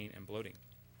abdominal pain and bloating.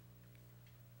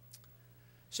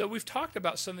 So we've talked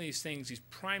about some of these things, these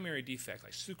primary defects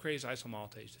like sucrase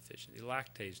isomaltase deficiency,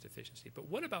 lactase deficiency. But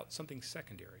what about something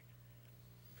secondary?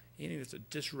 Anything that's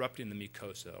disrupting the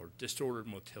mucosa or disordered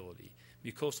motility,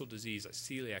 mucosal disease like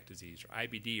celiac disease or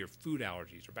IBD or food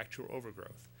allergies or bacterial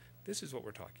overgrowth. This is what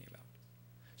we're talking about.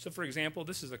 So for example,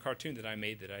 this is a cartoon that I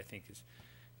made that I think is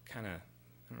kind of,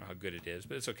 I don't know how good it is,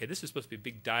 but it's okay. This is supposed to be a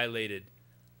big dilated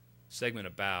segment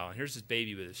of bowel. And here's this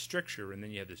baby with a stricture, and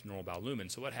then you have this normal bowel lumen.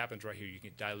 So what happens right here? You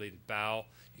get dilated bowel,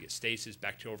 you get stasis,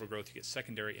 bacterial overgrowth, you get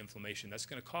secondary inflammation. That's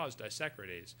going to cause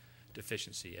disaccharidase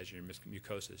deficiency as your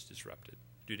mucosa is disrupted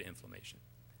due to inflammation.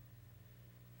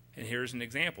 And here's an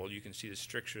example. You can see the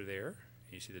stricture there,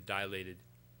 and you see the dilated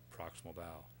proximal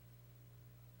bowel.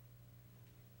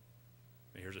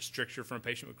 And here's a stricture from a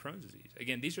patient with Crohn's disease.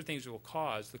 Again, these are things that will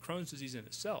cause, the Crohn's disease in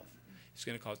itself is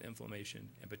going to cause inflammation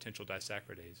and potential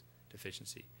disaccharidase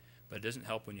deficiency. But it doesn't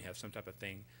help when you have some type of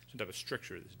thing, some type of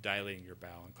stricture that's dilating your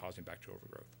bowel and causing bacterial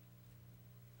overgrowth.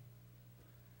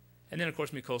 And then, of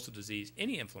course, mucosal disease,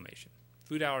 any inflammation,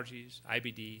 food allergies,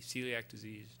 IBD, celiac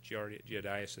disease,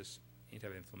 giardiasis, any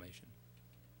type of inflammation.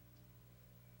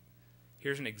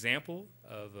 Here's an example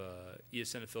of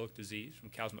eosinophilic disease from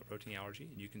cow's milk protein allergy,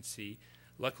 and you can see,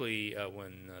 luckily,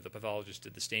 when the pathologist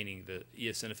did the staining, the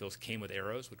eosinophils came with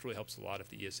arrows, which really helps a lot if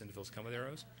the eosinophils come with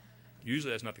arrows.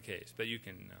 Usually that's not the case, but you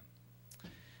can,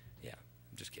 yeah,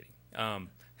 I'm just kidding.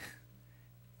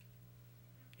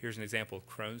 Here's an example of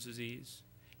Crohn's disease.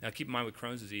 Now, keep in mind with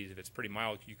Crohn's disease, if it's pretty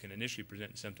mild, you can initially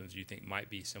present symptoms you think might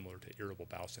be similar to irritable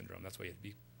bowel syndrome. That's why you have to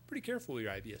be pretty careful with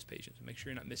your IBS patients. Make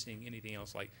sure you're not missing anything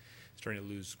else like starting to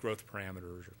lose growth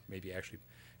parameters or maybe actually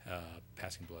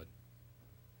passing blood.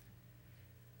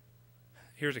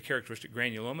 Here's a characteristic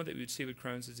granuloma that we would see with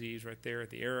Crohn's disease right there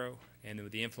at the arrow. And then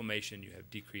with the inflammation, you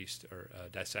have decreased or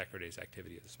disaccharidase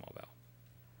activity of the small bowel.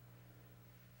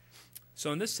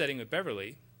 So in this setting with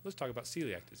Beverly, let's talk about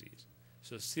celiac disease.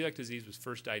 So celiac disease was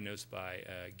first diagnosed by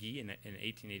Guy in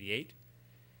 1888.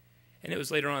 And it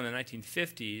was later on in the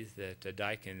 1950s that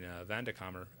Dijk and Van de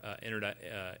Kamer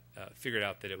figured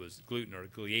out that it was gluten, or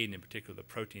gliadin in particular, the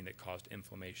protein that caused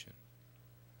inflammation.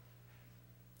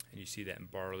 And you see that in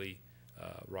barley,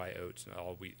 rye, oats, and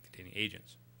all wheat-containing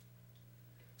agents.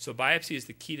 So biopsy is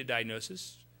the key to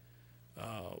diagnosis.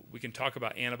 We can talk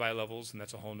about antibody levels, and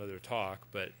that's a whole other talk,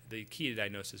 but the key to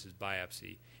diagnosis is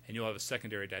biopsy, and you'll have a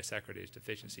secondary disaccharidase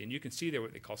deficiency. And you can see there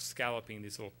what they call scalloping,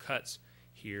 these little cuts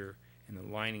here in the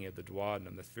lining of the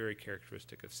duodenum. That's very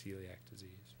characteristic of celiac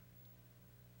disease.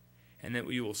 And then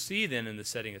what you will see then in the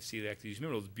setting of celiac disease,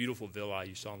 remember those beautiful villi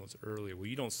you saw in those earlier? Well,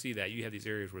 you don't see that. You have these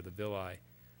areas where the villi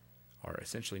are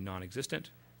essentially non-existent,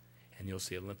 and you'll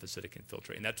see a lymphocytic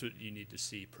infiltrate. And that's what you need to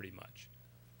see pretty much.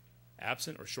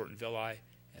 Absent or shortened villi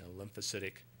and a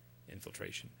lymphocytic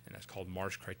infiltration. And that's called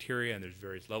Marsh criteria, and there's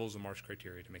various levels of Marsh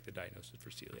criteria to make the diagnosis for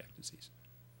celiac disease.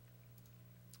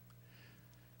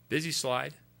 Busy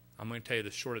slide. I'm going to tell you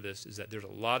the short of this is that there's a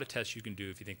lot of tests you can do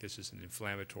if you think this is an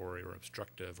inflammatory or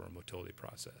obstructive or a motility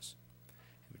process.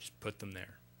 And we just put them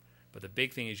there. But the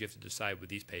big thing is you have to decide with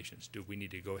these patients, do we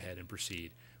need to go ahead and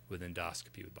proceed with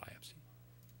endoscopy with biopsy?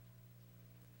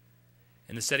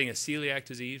 In the setting of celiac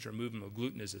disease, removal of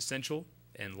gluten is essential,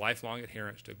 and lifelong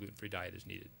adherence to a gluten-free diet is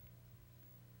needed.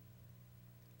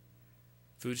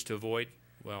 Foods to avoid,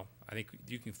 well, I think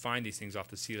you can find these things off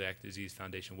the Celiac Disease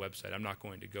Foundation website. I'm not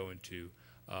going to go into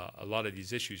a lot of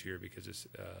these issues here because this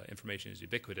information is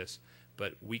ubiquitous,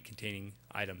 but wheat-containing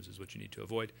items is what you need to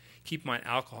avoid. Keep in mind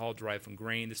alcohol derived from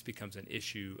grain. This becomes an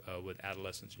issue with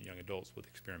adolescents and young adults with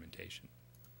experimentation.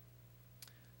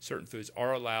 Certain foods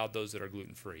are allowed, those that are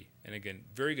gluten-free. And again,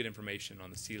 very good information on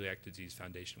the Celiac Disease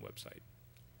Foundation website.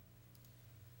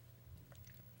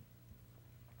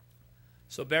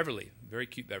 So Beverly, very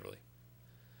cute Beverly.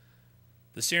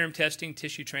 The serum testing,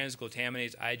 tissue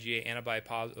transglutaminase IgA antibody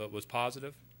was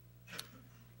positive.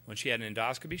 When she had an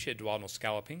endoscopy, she had duodenal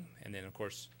scalloping, and then, of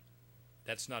course,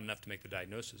 that's not enough to make the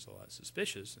diagnosis a lot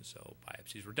suspicious, and so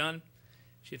biopsies were done.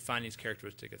 She had findings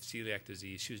characteristic of celiac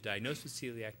disease. She was diagnosed with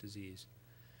celiac disease.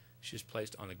 She was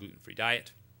placed on a gluten-free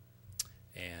diet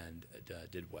and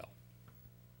did well.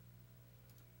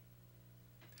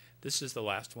 This is the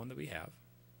last one that we have.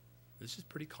 This is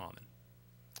pretty common.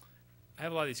 I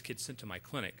have a lot of these kids sent to my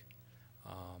clinic,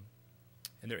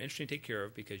 and they're interesting to take care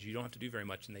of because you don't have to do very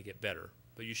much and they get better,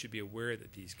 but you should be aware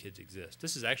that these kids exist.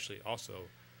 This is actually also,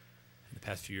 in the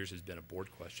past few years, has been a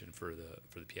board question for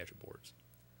the pediatric boards.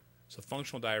 So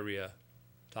functional diarrhea,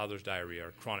 toddler's diarrhea,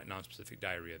 or chronic nonspecific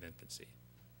diarrhea of infancy.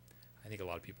 I think a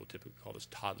lot of people typically call this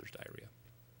toddler's diarrhea.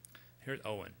 Here's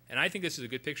Owen. And I think this is a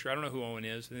good picture. I don't know who Owen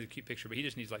is. I think it's a cute picture, but he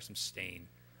just needs like some stain,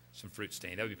 some fruit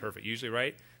stain. That would be perfect. Usually,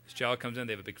 right? This child comes in,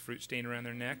 they have a big fruit stain around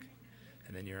their neck,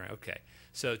 and then you're okay.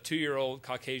 So 2-year-old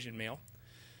Caucasian male,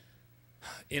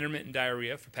 intermittent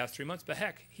diarrhea for the past 3 months, but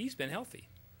heck, he's been healthy.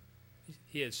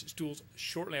 He has stools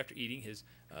shortly after eating. His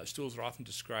stools are often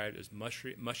described as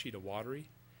mushy to watery.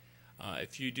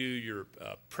 If you do your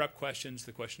prep questions,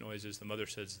 the question always is, the mother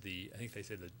says, I think they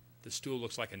say the stool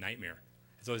looks like a nightmare.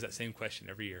 It's always that same question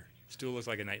every year. Stool looks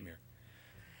like a nightmare.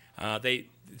 The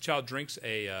child drinks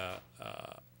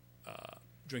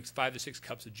drinks 5 to 6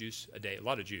 cups of juice a day, a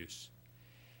lot of juice.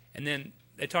 And then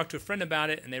they talked to a friend about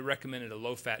it, and they recommended a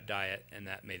low-fat diet, and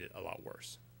that made it a lot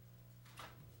worse.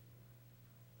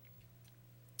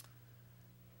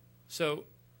 So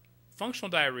functional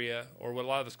diarrhea, or what a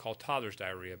lot of us call toddler's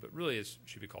diarrhea, but really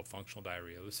should be called functional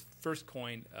diarrhea, it was first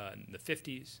coined in the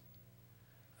 50s,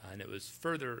 and it was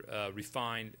further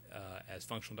refined as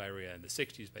functional diarrhea in the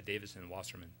 60s by Davison and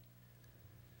Wasserman.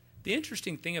 The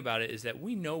interesting thing about it is that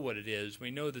we know what it is. We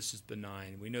know this is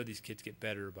benign. We know these kids get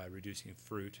better by reducing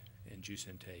fruit and juice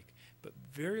intake. But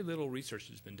very little research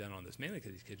has been done on this, mainly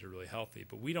because these kids are really healthy.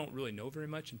 But we don't really know very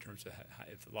much in terms of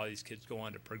if a lot of these kids go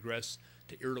on to progress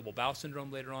to irritable bowel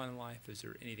syndrome later on in life. Is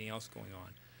there anything else going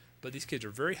on? But these kids are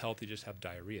very healthy, just have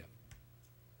diarrhea.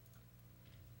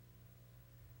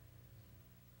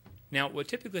 Now, what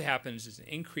typically happens is an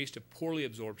increase to poorly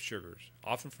absorbed sugars,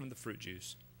 often from the fruit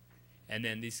juice. And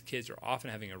then these kids are often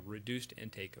having a reduced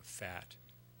intake of fat,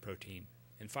 protein,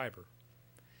 and fiber.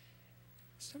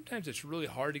 Sometimes it's really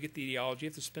hard to get the etiology. You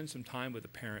have to spend some time with the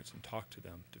parents and talk to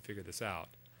them to figure this out.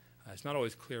 It's not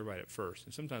always clear right at first.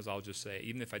 And sometimes I'll just say,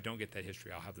 even if I don't get that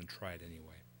history, I'll have them try it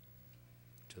anyway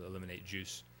to eliminate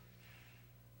juice.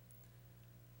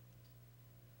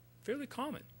 Fairly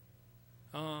common.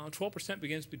 12%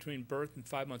 begins between birth and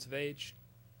 5 months of age.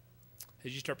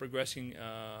 As you start progressing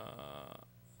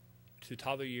to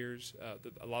toddler years,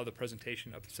 a lot of the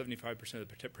presentation, up to 75% of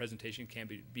the presentation can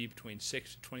be between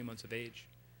 6 to 20 months of age.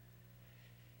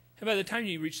 And by the time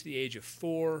you reach the age of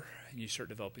 4 and you start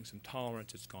developing some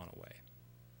tolerance, it's gone away.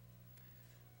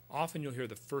 Often you'll hear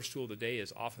the first stool of the day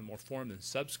is often more formed than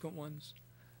subsequent ones.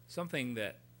 Something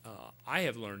that I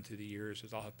have learned through the years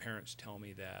is I'll have parents tell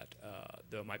me that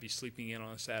they might be sleeping in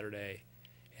on a Saturday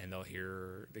and they'll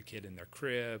hear the kid in their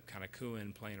crib kind of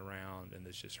cooing, playing around, and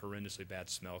this just horrendously bad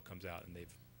smell comes out and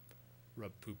they've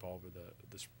rubbed poop all over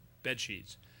the bed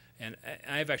sheets. And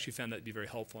I've actually found that to be very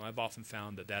helpful, and I've often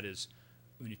found that that is,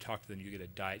 when you talk to them, you get a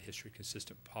diet history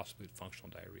consistent, possibly with functional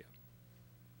diarrhea.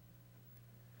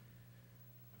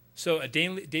 So a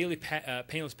daily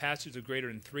painless passage of greater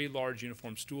than 3 large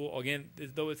uniform stool. Again,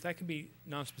 though that can be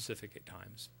nonspecific at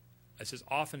times. It says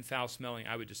often foul smelling.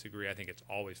 I would disagree. I think it's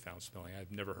always foul smelling.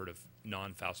 I've never heard of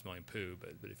non-foul smelling poo,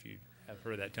 but if you have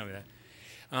heard of that, tell me that.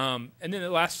 And then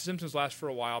the symptoms last for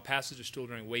a while. Passage of stool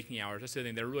during waking hours. That's the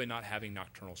thing. They're really not having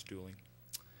nocturnal stooling.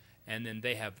 And then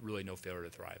they have really no failure to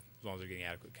thrive as long as they're getting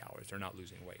adequate calories. They're not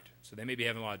losing weight. So they may be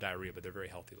having a lot of diarrhea, but they're very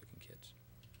healthy-looking kids.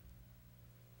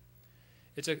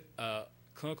 It's a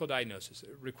clinical diagnosis.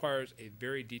 It requires a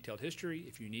very detailed history.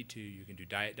 If you need to, you can do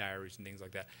diet diaries and things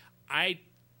like that.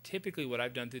 Typically, what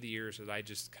I've done through the years is I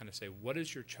just kind of say, what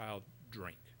does your child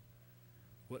drink?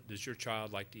 What does your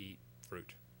child like to eat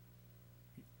fruit?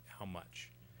 How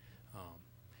much?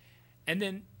 And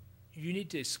then you need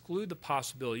to exclude the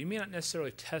possibility. You may not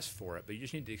necessarily test for it, but you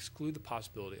just need to exclude the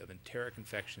possibility of enteric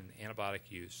infection, antibiotic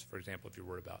use. For example, if you're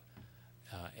worried about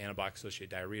antibiotic-associated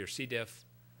diarrhea or C. diff,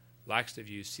 laxative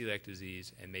use, celiac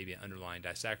disease, and maybe an underlying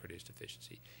disaccharidase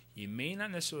deficiency. You may not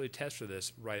necessarily test for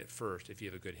this right at first if you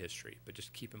have a good history, but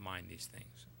just keep in mind these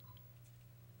things.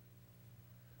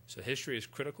 So history is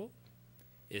critical.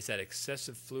 It's that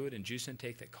excessive fluid and juice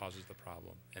intake that causes the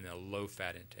problem, and a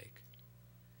low-fat intake.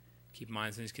 Keep in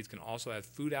mind, these kids can also have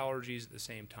food allergies at the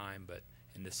same time, but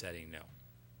in this setting, no.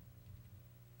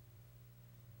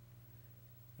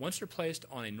 Once they're placed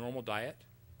on a normal diet,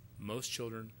 most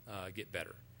children get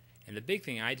better. And the big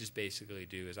thing I just basically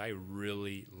do is I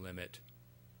really limit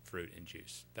fruit and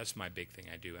juice. That's my big thing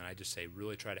I do. And I just say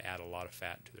really try to add a lot of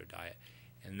fat into their diet.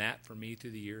 And that, for me,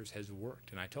 through the years has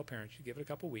worked. And I tell parents, you give it a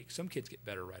couple weeks. Some kids get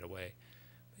better right away,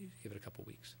 but you give it a couple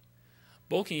weeks.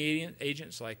 Bulking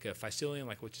agents like Phycillium,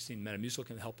 like what you see in Metamucil,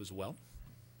 can help as well.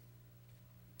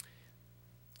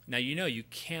 Now, you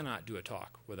cannot do a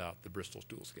talk without the Bristol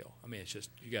Stool Scale. I mean, it's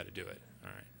just, you got to do it. All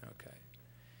right, okay.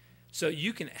 So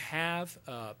you can have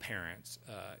parents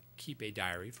keep a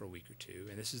diary for a week or two,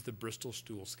 and this is the Bristol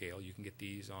Stool Scale. You can get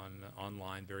these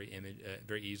online very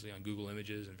easily on Google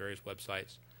Images and various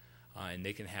websites, and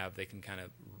they can kind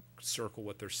of circle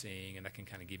what they're seeing, and that can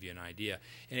kind of give you an idea,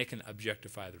 and it can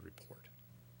objectify the report.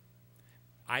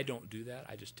 I don't do that.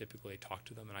 I just typically talk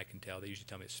to them, and I can tell. They usually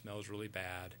tell me it smells really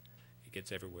bad, it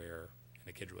gets everywhere, and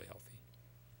the kid's really healthy.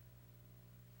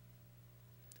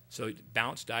 So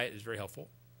balanced diet is very helpful.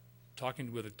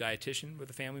 Talking with a dietitian with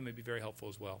the family may be very helpful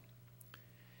as well.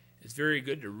 It's very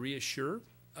good to reassure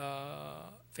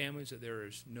families that there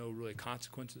is no really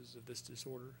consequences of this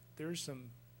disorder. There's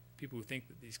some people who think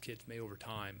that these kids may, over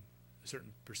time, a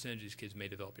certain percentage of these kids may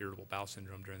develop irritable bowel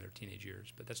syndrome during their teenage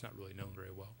years, but that's not really known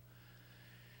very well.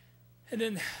 And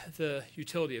then the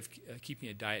utility of keeping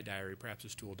a diet diary, perhaps a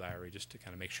stool diary, just to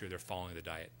kind of make sure they're following the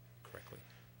diet correctly.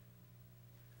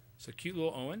 So cute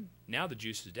little Owen. Now the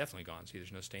juice is definitely gone. See,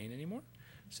 there's no stain anymore.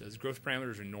 So his growth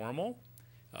parameters are normal.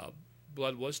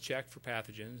 Blood was checked for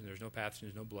pathogens, and there's no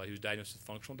pathogens, no blood. He was diagnosed with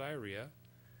functional diarrhea.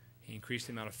 He increased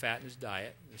the amount of fat in his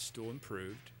diet. His stool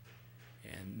improved.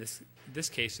 And in this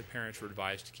case, the parents were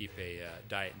advised to keep a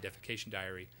diet and defecation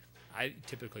diary. I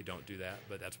typically don't do that,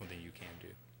 but that's one thing you can do.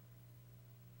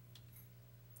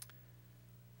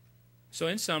 So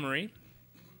in summary,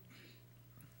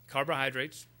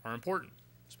 carbohydrates are important,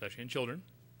 especially in children.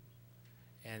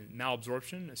 And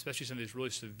malabsorption, especially some of these really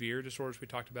severe disorders we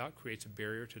talked about, creates a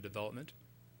barrier to development.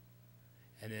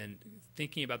 And then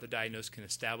thinking about the diagnosis can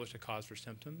establish a cause for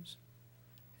symptoms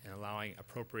and allowing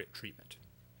appropriate treatment.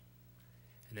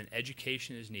 And then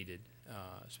education is needed,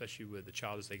 especially with the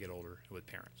child as they get older and with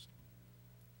parents.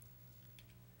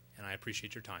 And I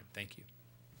appreciate your time. Thank you.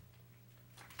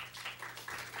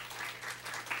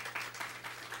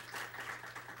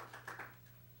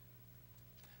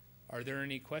 Are there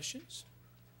any questions?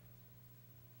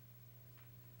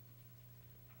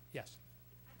 Yes.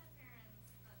 I've had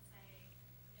parents that say,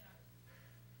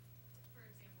 for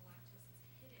example, lactose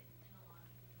is hidden in a lot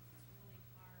of foods. It's really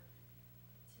hard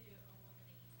to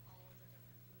eliminate all of the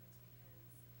different foods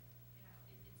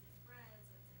because, it's in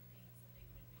breads, it's in things that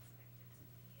they wouldn't expect it to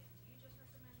be. And do you just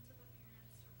recommend to the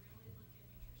parents to really look at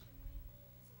nutrition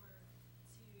labels or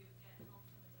to get help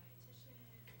from a dietitian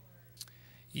or?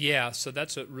 Yeah, so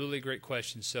that's a really great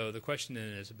question. So the question then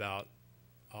is about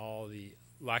all the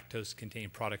lactose-containing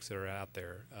products that are out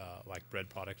there, like bread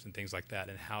products and things like that,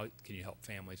 and how can you help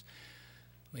families?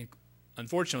 I mean,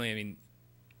 unfortunately,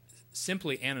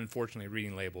 simply and unfortunately,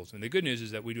 reading labels. And the good news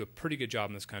is that we do a pretty good job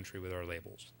in this country with our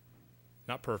labels.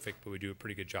 Not perfect, but we do a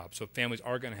pretty good job. So families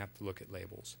are going to have to look at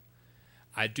labels.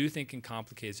 I do think in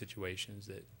complicated situations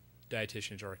that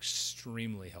dietitians are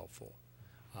extremely helpful,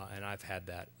 and I've had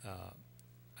that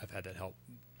help.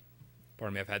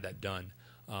 Pardon me, I've had that done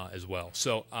as well.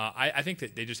 So I think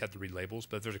that they just have to read labels.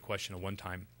 But if there's a question, a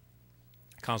one-time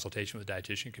consultation with a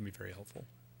dietitian can be very helpful.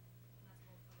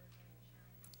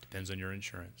 Depends on your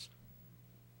insurance.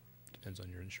 Depends on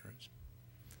your insurance.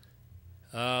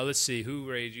 Let's see. Who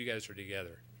raised? You guys are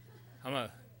together.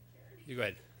 You go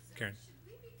ahead, Karen. Should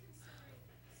we be considering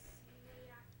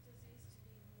celiac disease to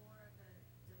be more of a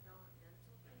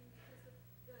developmental thing? Because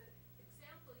the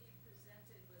example you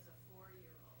presented was a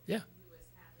 4-year-old Yeah. who was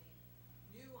having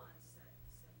new onset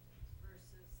symptoms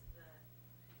versus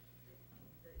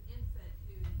the infant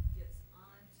who gets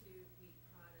onto wheat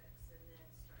products and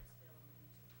then starts failing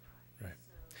to thrive. Right.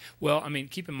 So Well,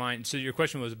 keep in mind, so your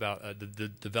question was about the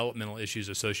developmental issues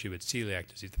associated with celiac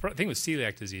disease. The thing with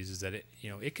celiac disease is that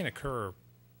it can occur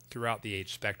throughout the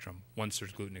age spectrum once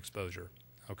there's gluten exposure.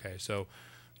 Okay, so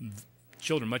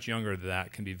children much younger than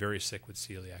that can be very sick with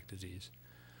celiac disease.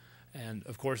 And,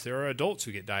 of course, there are adults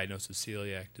who get diagnosed with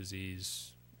celiac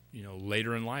disease,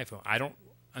 later in life. I don't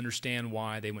understand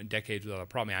why they went decades without a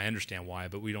problem. I understand why,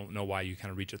 but we don't know why you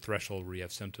kind of reach a threshold where you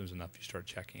have symptoms enough you start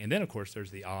checking. And then, of course, there's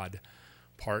the odd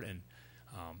part, and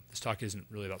this talk isn't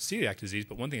really about celiac disease,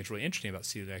 but one thing that's really interesting about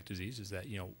celiac disease is that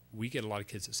we get a lot of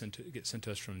kids that get sent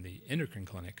to us from the endocrine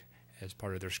clinic as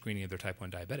part of their screening of their type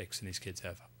 1 diabetics, and these kids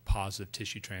have positive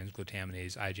tissue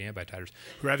transglutaminase IgA antibody titers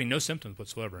who are having no symptoms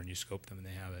whatsoever, and you scope them and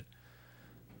they have it.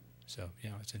 So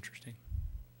it's interesting.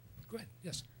 Go ahead.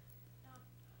 Yes.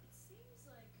 It seems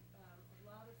like a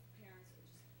lot of parents are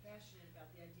just passionate about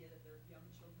the idea that their young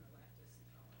children are lactose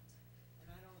intolerant.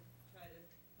 And I don't try to,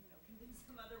 convince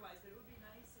them otherwise, but it would be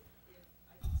nice if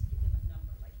I could just give them a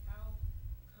number. Like, how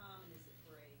common is it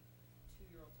for a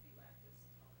 2-year-old to be lactose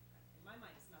intolerant? In my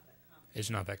mind, it's not that common. It's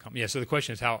not that common. Yeah, so the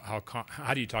question is how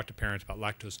do you talk to parents about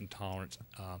lactose intolerance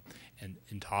and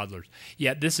in toddlers?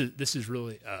 Yeah, this is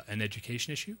really an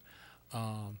education issue.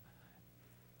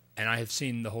 And I have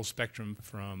seen the whole spectrum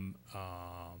from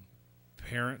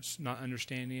parents not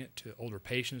understanding it to older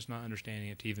patients not understanding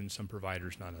it to even some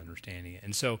providers not understanding it.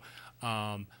 And so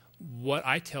what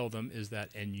I tell them is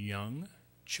that in young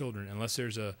children, unless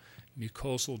there's a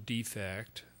mucosal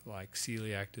defect like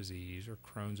celiac disease or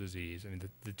Crohn's disease,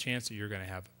 the chance that you're going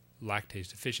to have lactase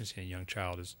deficiency in a young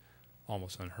child is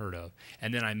almost unheard of.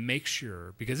 And then I make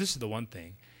sure, because this is the one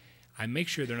thing, I make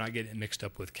sure they're not getting mixed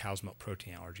up with cow's milk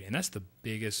protein allergy. And that's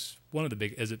as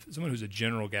someone who's a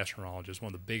general gastroenterologist,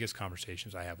 one of the biggest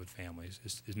conversations I have with families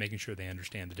is making sure they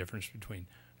understand the difference between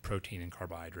protein and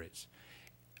carbohydrates.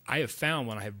 I have found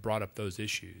when I have brought up those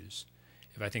issues,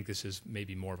 if I think this is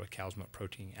maybe more of a cow's milk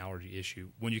protein allergy issue,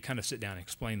 when you kind of sit down and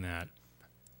explain that,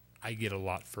 I get a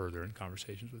lot further in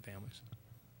conversations with families.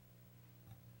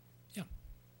 Yeah.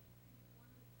 One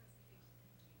of the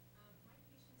presentations, thank you. My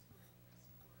patients who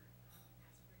are at risk for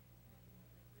aspirating thickening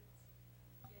liquids get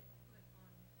put on thickening agents like Diarrhea,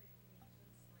 which is pure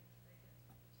carbohydrates. So they're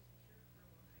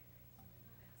not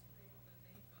aspirated, but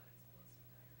they've got explosive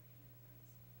diarrhea and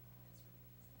it runs miserably. Is there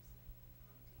some protein gel that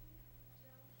could be used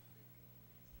instead of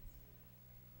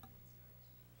cornstarch?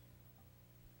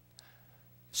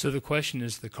 So the question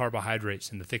is the carbohydrates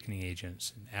and the thickening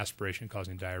agents and aspiration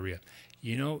causing diarrhea.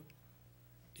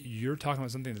 You're talking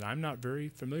about something that I'm not very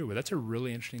familiar with. That's a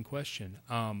really interesting question.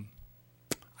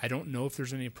 I don't know if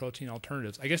there's any protein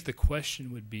alternatives. I guess the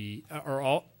question would be,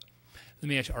 let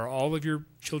me ask you, are all of your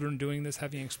children doing this,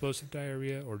 having explosive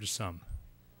diarrhea, or just some?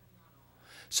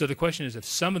 So the question is, if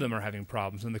some of them are having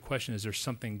problems, then the question is, there's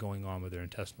something going on with their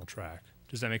intestinal tract.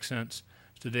 Does that make sense?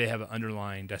 So they have an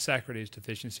underlying disaccharidase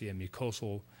deficiency, a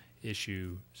mucosal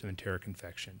issue, some enteric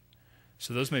infection.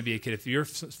 So those may be a kid. If you're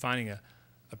finding a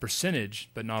percentage,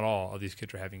 but not all, of these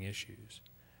kids are having issues,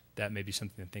 that may be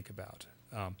something to think about.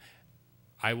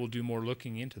 I will do more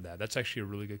looking into that. That's actually a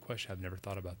really good question. I've never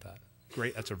thought about that.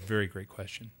 Great. That's a very great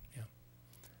question. Yeah.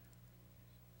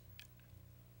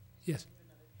 Yes.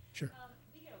 Sure.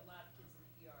 We get a lot of kids in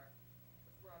the ER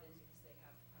brought in because they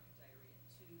have chronic diarrhea.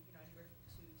 Anywhere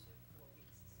from 2 to 4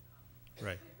 weeks is common.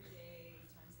 Right. Every day,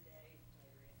 times a day,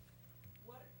 diarrhea.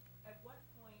 At what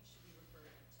point should we refer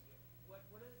them to you? What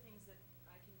are the things that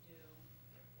I can do,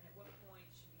 and at what point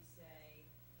should we say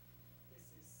we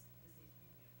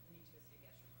need to go see a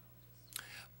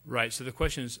gastroenterologist? Right. So the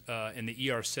question is, in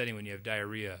the ER setting, when you have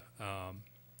diarrhea,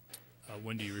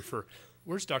 when do you refer?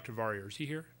 Where's Dr. Varrier? Is he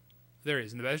here? There he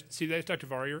is. See, there's Dr.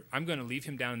 Varrier. I'm going to leave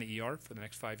him down in the ER for the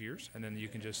next 5 years, and then you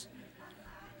can just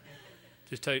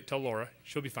tell Laura.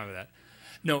 She'll be fine with that.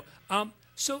 No.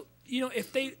 So,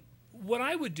 what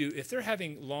I would do, if they're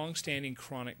having long-standing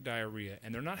chronic diarrhea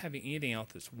and they're not having anything else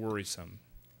that's worrisome,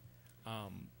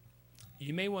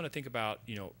 you may want to think about,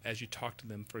 as you talk to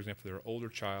them, for example, they're an older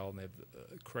child and they have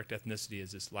the correct ethnicity,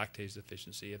 is this lactase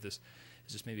deficiency, is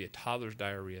this maybe a toddler's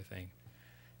diarrhea thing?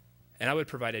 And I would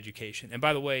provide education. And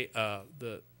by the way,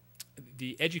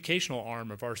 the educational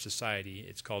arm of our society,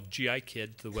 it's called GI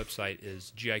Kids. The website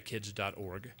is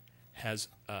gikids.org, has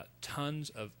tons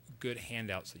of good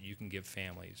handouts that you can give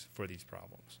families for these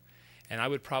problems. And I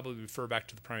would probably refer back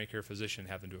to the primary care physician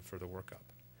and have them do a further workup.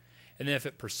 And then if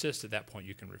it persists at that point,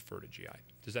 you can refer to GI.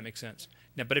 Does that make sense?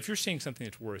 Now, but if you're seeing something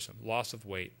that's worrisome, loss of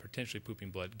weight, potentially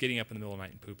pooping blood, getting up in the middle of the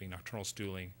night and pooping, nocturnal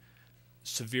stooling,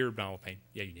 severe abdominal pain,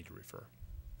 yeah, you need to refer.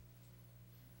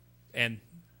 And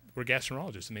we're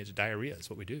gastroenterologists. I mean, it's diarrhea is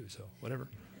what we do, so whatever.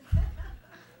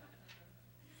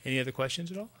 Any other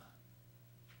questions at all?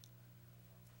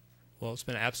 Well, it's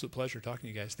been an absolute pleasure talking to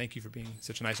you guys. Thank you for being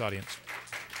such a nice audience.